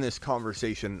bringing this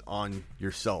conversation on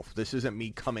yourself. This isn't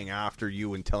me coming after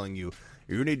you and telling you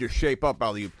need to shape up,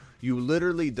 Alley-oop. You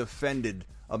literally defended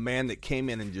a man that came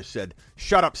in and just said,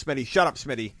 shut up, Smitty, shut up,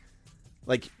 Smitty.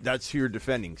 Like, that's who you're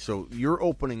defending. So you're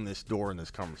opening this door in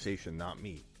this conversation, not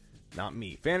me. Not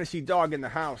me. Fantasy Dog in the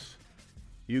house.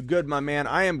 You good, my man?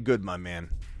 I am good, my man.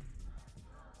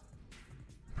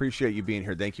 Appreciate you being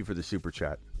here. Thank you for the super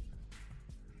chat.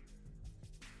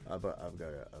 I've got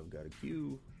to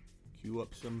queue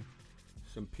up some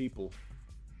people.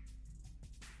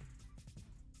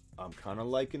 I'm kind of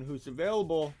liking who's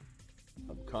available.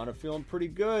 I'm kind of feeling pretty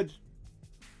good.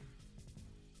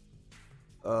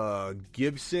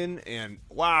 Gibson and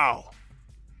wow.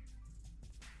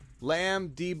 Lamb,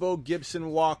 Debo,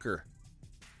 Gibson, Walker.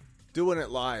 Doing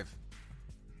it live.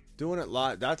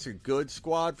 That's a good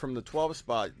squad from the 12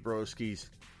 spot, broskies.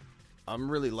 I'm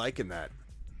really liking that.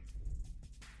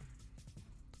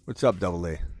 What's up, Double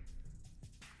A?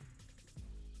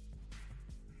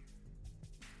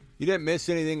 You didn't miss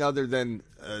anything other than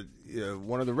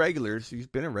one of the regulars. He's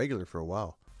been a regular for a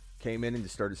while. Came in and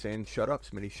just started saying, shut up,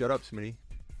 Smitty, shut up, Smitty.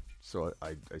 So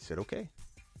I said, okay.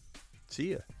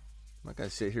 See ya. I'm not going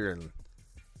to sit here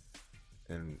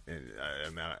and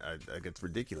I get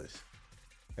ridiculous.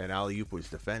 And Alley-oop was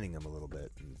defending him a little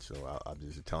bit. And so I'm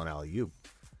just telling Alley-oop,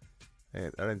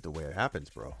 hey, that ain't the way it happens,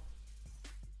 bro.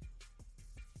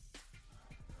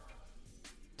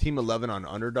 Team 11 on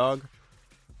Underdog?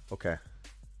 Okay.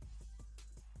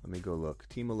 Let me go look.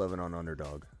 Team 11 on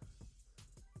Underdog.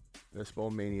 Best Ball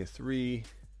Mania 3.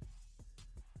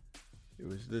 It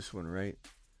was this one, right?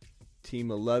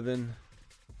 Team 11.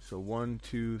 So 1,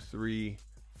 2, 3,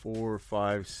 4,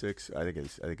 5, 6. I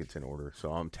think it's in order.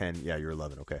 So I'm 10. Yeah, you're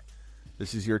 11. Okay.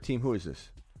 This is your team. Who is this?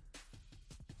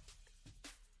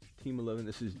 Team 11.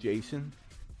 This is Jason.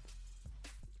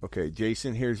 Okay,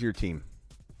 Jason, here's your team.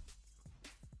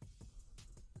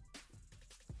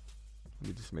 Let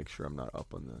me just make sure I'm not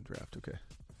up on the draft. Okay.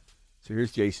 So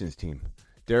here's Jason's team.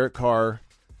 Derek Carr,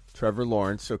 Trevor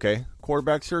Lawrence. Okay.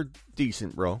 Quarterbacks are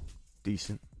decent, bro.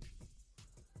 Decent.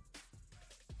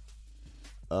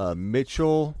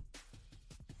 Mitchell,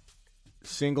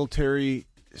 Singletary,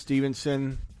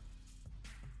 Stevenson.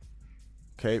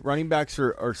 Okay. Running backs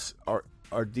are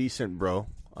decent, bro.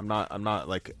 I'm not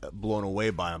like blown away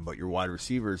by them, but your wide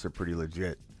receivers are pretty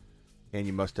legit. And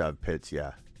you must have Pitts.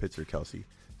 Yeah. Pitts or Kelsey.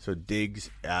 So Diggs,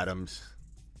 Adams.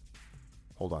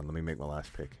 Hold on, let me make my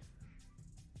last pick.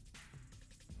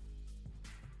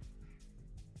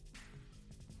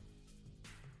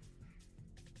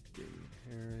 David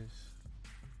Harris.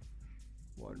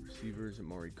 Wide receivers,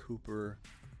 Amari Cooper.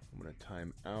 I'm going to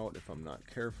time out if I'm not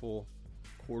careful.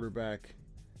 Quarterback,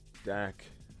 Dak.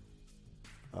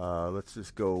 Let's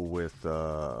just go with,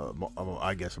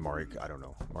 I guess Amari. I don't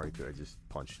know. Amari, I just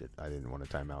punched it. I didn't want to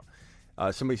time out.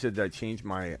 Somebody said that I changed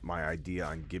my idea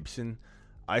on Gibson.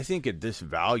 I think at this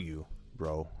value,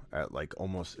 bro, at like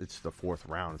almost it's the fourth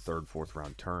round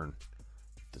turn.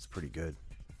 That's pretty good.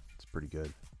 It's pretty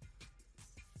good.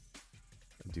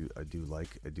 I do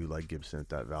like Gibson at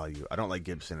that value. I don't like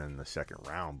Gibson in the second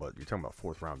round, but you're talking about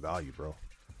fourth round value, bro.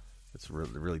 It's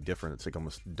really, really different. It's like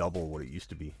almost double what it used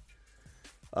to be.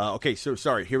 Okay, so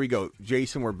sorry. Here we go,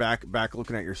 Jason. We're back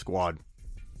looking at your squad.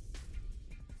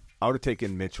 I would have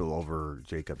taken Mitchell over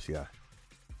Jacobs, yeah.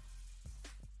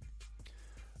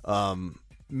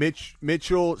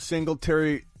 Mitchell,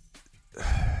 Singletary,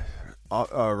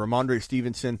 Ramondre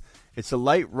Stevenson. It's a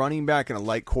light running back and a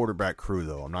light quarterback crew,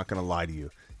 though. I'm not going to lie to you.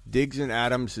 Diggs and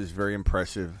Adams is very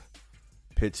impressive.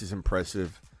 Pitts is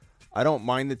impressive. I don't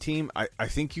mind the team. I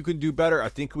think you can do better. I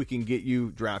think we can get you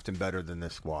drafting better than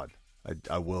this squad.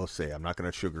 I will say. I'm not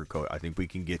going to sugarcoat. I think we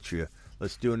can get you.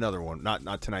 Let's do another one.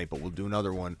 Not tonight, but we'll do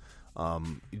another one.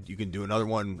 You can do another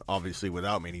one, obviously,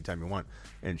 without me anytime you want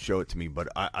and show it to me. But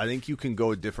I think you can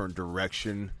go a different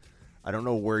direction. I don't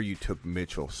know where you took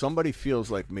Mitchell. Somebody feels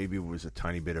like maybe it was a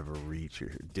tiny bit of a reach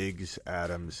here. Diggs,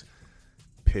 Adams,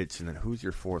 Pitts, and then who's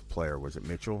your fourth player? Was it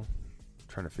Mitchell? I'm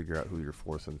trying to figure out who your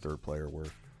fourth and third player were.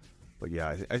 But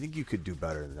yeah, I think you could do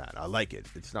better than that. I like it.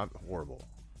 It's not horrible.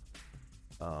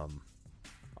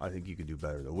 I think you could do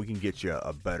better, though. We can get you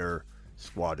a better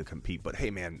squad to compete. But, hey,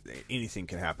 man, anything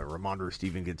can happen. Ramondre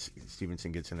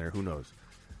Stevenson gets in there. Who knows?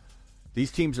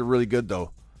 These teams are really good, though.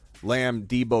 Lamb,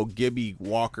 Debo, Gibby,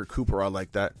 Walker, Cooper. I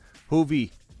like that. Hoovie.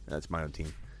 That's my own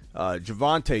team.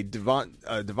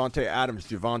 Devontae Adams,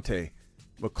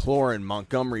 McLaurin,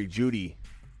 Montgomery, Judy,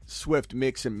 Swift,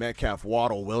 Mixon, Metcalf,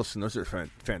 Waddle, Wilson. Those are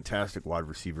fantastic wide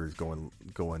receivers going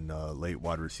late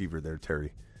wide receiver there,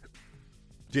 Terry.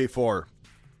 J4,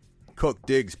 Cook,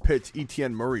 Diggs, Pitts,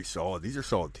 Etienne, Murray, solid. These are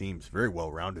solid teams. Very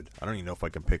well-rounded. I don't even know if I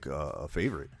can pick a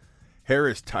favorite.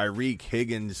 Harris, Tyreek,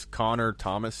 Higgins, Connor,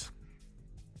 Thomas,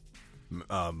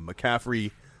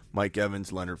 McCaffrey, Mike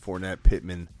Evans, Leonard Fournette,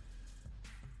 Pittman.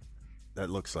 That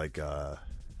looks like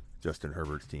Justin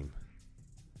Herbert's team.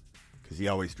 Because he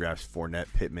always drafts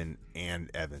Fournette, Pittman, and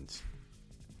Evans.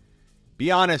 Be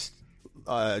honest,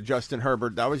 Justin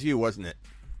Herbert, that was you, wasn't it?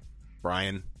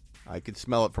 Brian, I could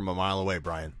smell it from a mile away,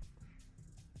 Brian.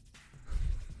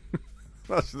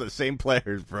 Those are the same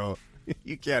players, bro.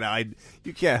 You can't hide.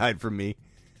 You can't hide from me.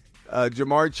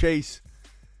 Jamar Chase,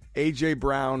 A.J.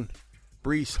 Brown,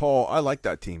 Breece Hall. I like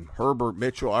that team. Herbert,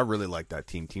 Mitchell. I really like that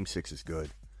team. Team 6 is good.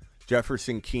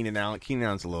 Jefferson, Keenan Allen. Keenan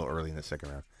Allen's a little early in the second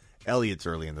round. Elliott's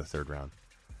early in the third round.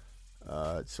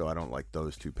 So I don't like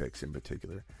those two picks in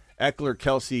particular. Eckler,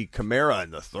 Kelsey, Kamara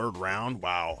in the third round.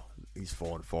 Wow, he's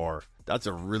falling far. That's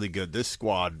a really good. This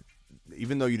squad,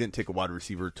 even though you didn't take a wide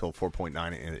receiver till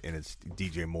 4.9, and it's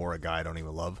DJ Moore, a guy I don't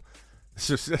even love.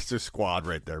 That's a squad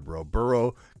right there, bro.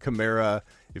 Burrow, Kamara.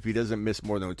 If he doesn't miss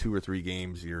more than 2 or 3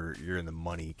 games, you're in the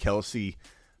money. Kelsey,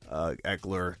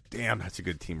 Eckler. Damn, that's a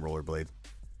good team. Rollerblade.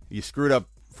 You screwed up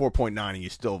 4.9, and you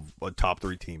still a top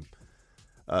 3 team.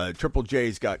 Triple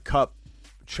J's got Cup,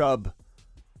 Chubb,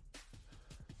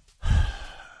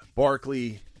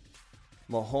 Barkley,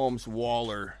 Mahomes,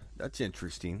 Waller. That's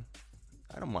interesting.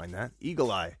 I don't mind that.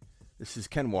 Eagle Eye. This is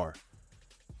Kenwar.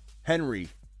 Henry,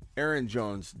 Aaron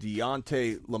Jones,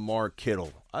 Deontay, Lamar,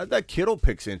 Kittle. That Kittle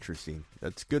pick's interesting.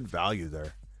 That's good value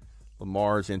there.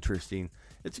 Lamar's interesting.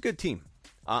 It's a good team.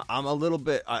 I'm a little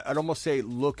bit, I'd almost say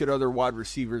look at other wide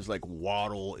receivers like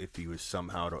Waddle if he was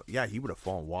somehow he would have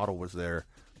fallen. Waddle was there.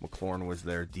 McLaurin was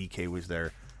there. DK was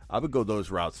there. I would go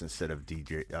those routes instead of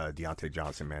Deontay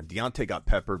Johnson, man. Deontay got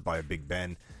peppered by a Big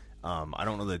Ben. I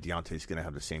don't know that Deontay's going to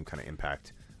have the same kind of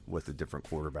impact with a different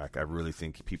quarterback. I really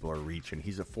think people are reaching.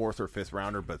 He's a 4th or 5th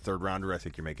rounder, but 3rd rounder, I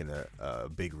think you're making a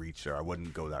big reach there. I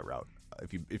wouldn't go that route.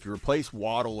 If you replace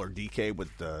Waddle or DK with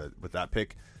that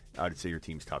pick, I'd say your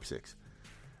team's top 6.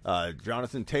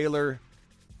 Jonathan Taylor,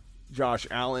 Josh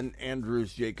Allen,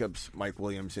 Andrews, Jacobs, Mike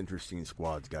Williams. Interesting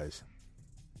squads, guys.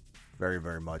 Very,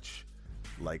 very much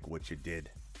like what you did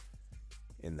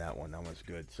in that one. That was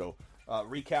good. So,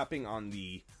 recapping on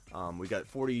the, we got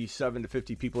 47 to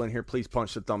 50 people in here. Please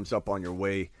punch the thumbs up on your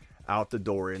way out the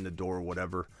door, in the door,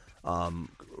 whatever.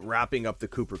 Wrapping up the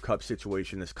Cooper Kupp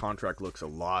situation, this contract looks a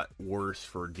lot worse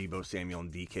for Deebo Samuel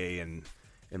and DK and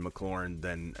McLaurin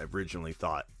than originally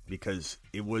thought, because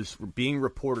it was being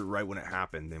reported right when it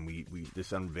happened, and we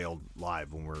this unveiled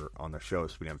live when we're on the show,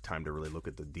 so we didn't have time to really look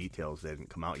at the details. They didn't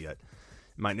come out yet.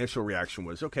 My initial reaction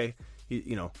was, okay,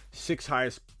 6th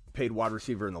highest paid wide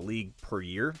receiver in the league per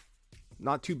year.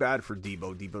 Not too bad for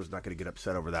Deebo. Deebo's not going to get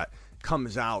upset over that.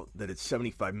 Comes out that it's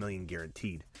 $75 million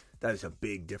guaranteed. That is a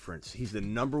big difference. He's the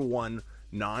number 1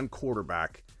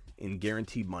 non-quarterback in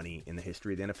guaranteed money in the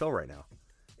history of the NFL right now.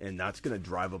 And that's going to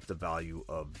drive up the value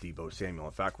of Deebo Samuel.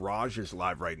 In fact, Raj is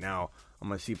live right now. I'm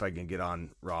going to see if I can get on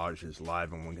Raj is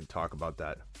live and we can talk about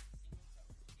that.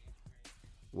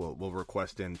 We'll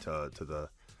request into the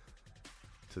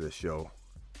show.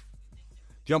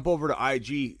 Jump over to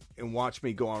IG and watch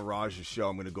me go on Raj's show.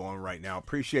 I'm going to go on right now.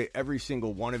 Appreciate every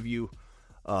single one of you.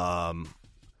 I'm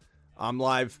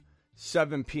live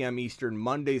 7 p.m. Eastern,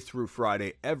 Monday through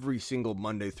Friday, every single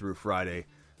Monday through Friday.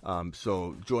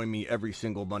 So join me every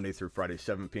single Monday through Friday,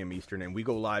 7 p.m. Eastern, and we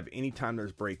go live anytime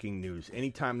there's breaking news.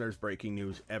 Anytime there's breaking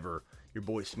news ever, your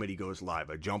boy Smitty goes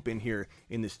live. I jump in here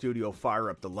in the studio, fire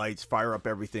up the lights, fire up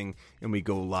everything, and we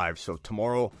go live. So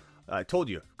tomorrow, I told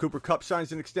you, Cooper Kupp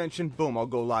signs an extension, boom, I'll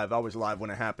go live. I was live when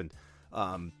it happened.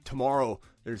 Tomorrow,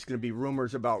 there's going to be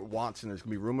rumors about Watson. There's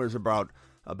going to be rumors about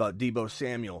Deebo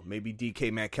Samuel, maybe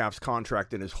DK Metcalf's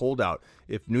contract and his holdout.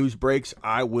 If news breaks,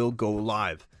 I will go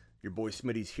live. Your boy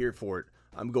Smitty's here for it.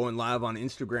 I'm going live on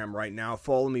Instagram right now.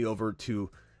 Follow me over to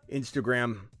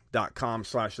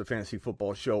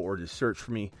Instagram.com/thefantasyfootballshow or just search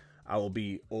for me. I will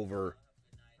be over.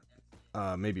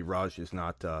 Maybe Raj is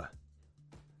not.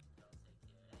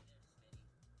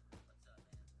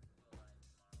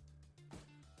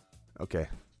 Okay.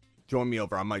 Join me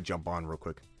over. I might jump on real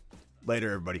quick. Later,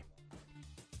 everybody.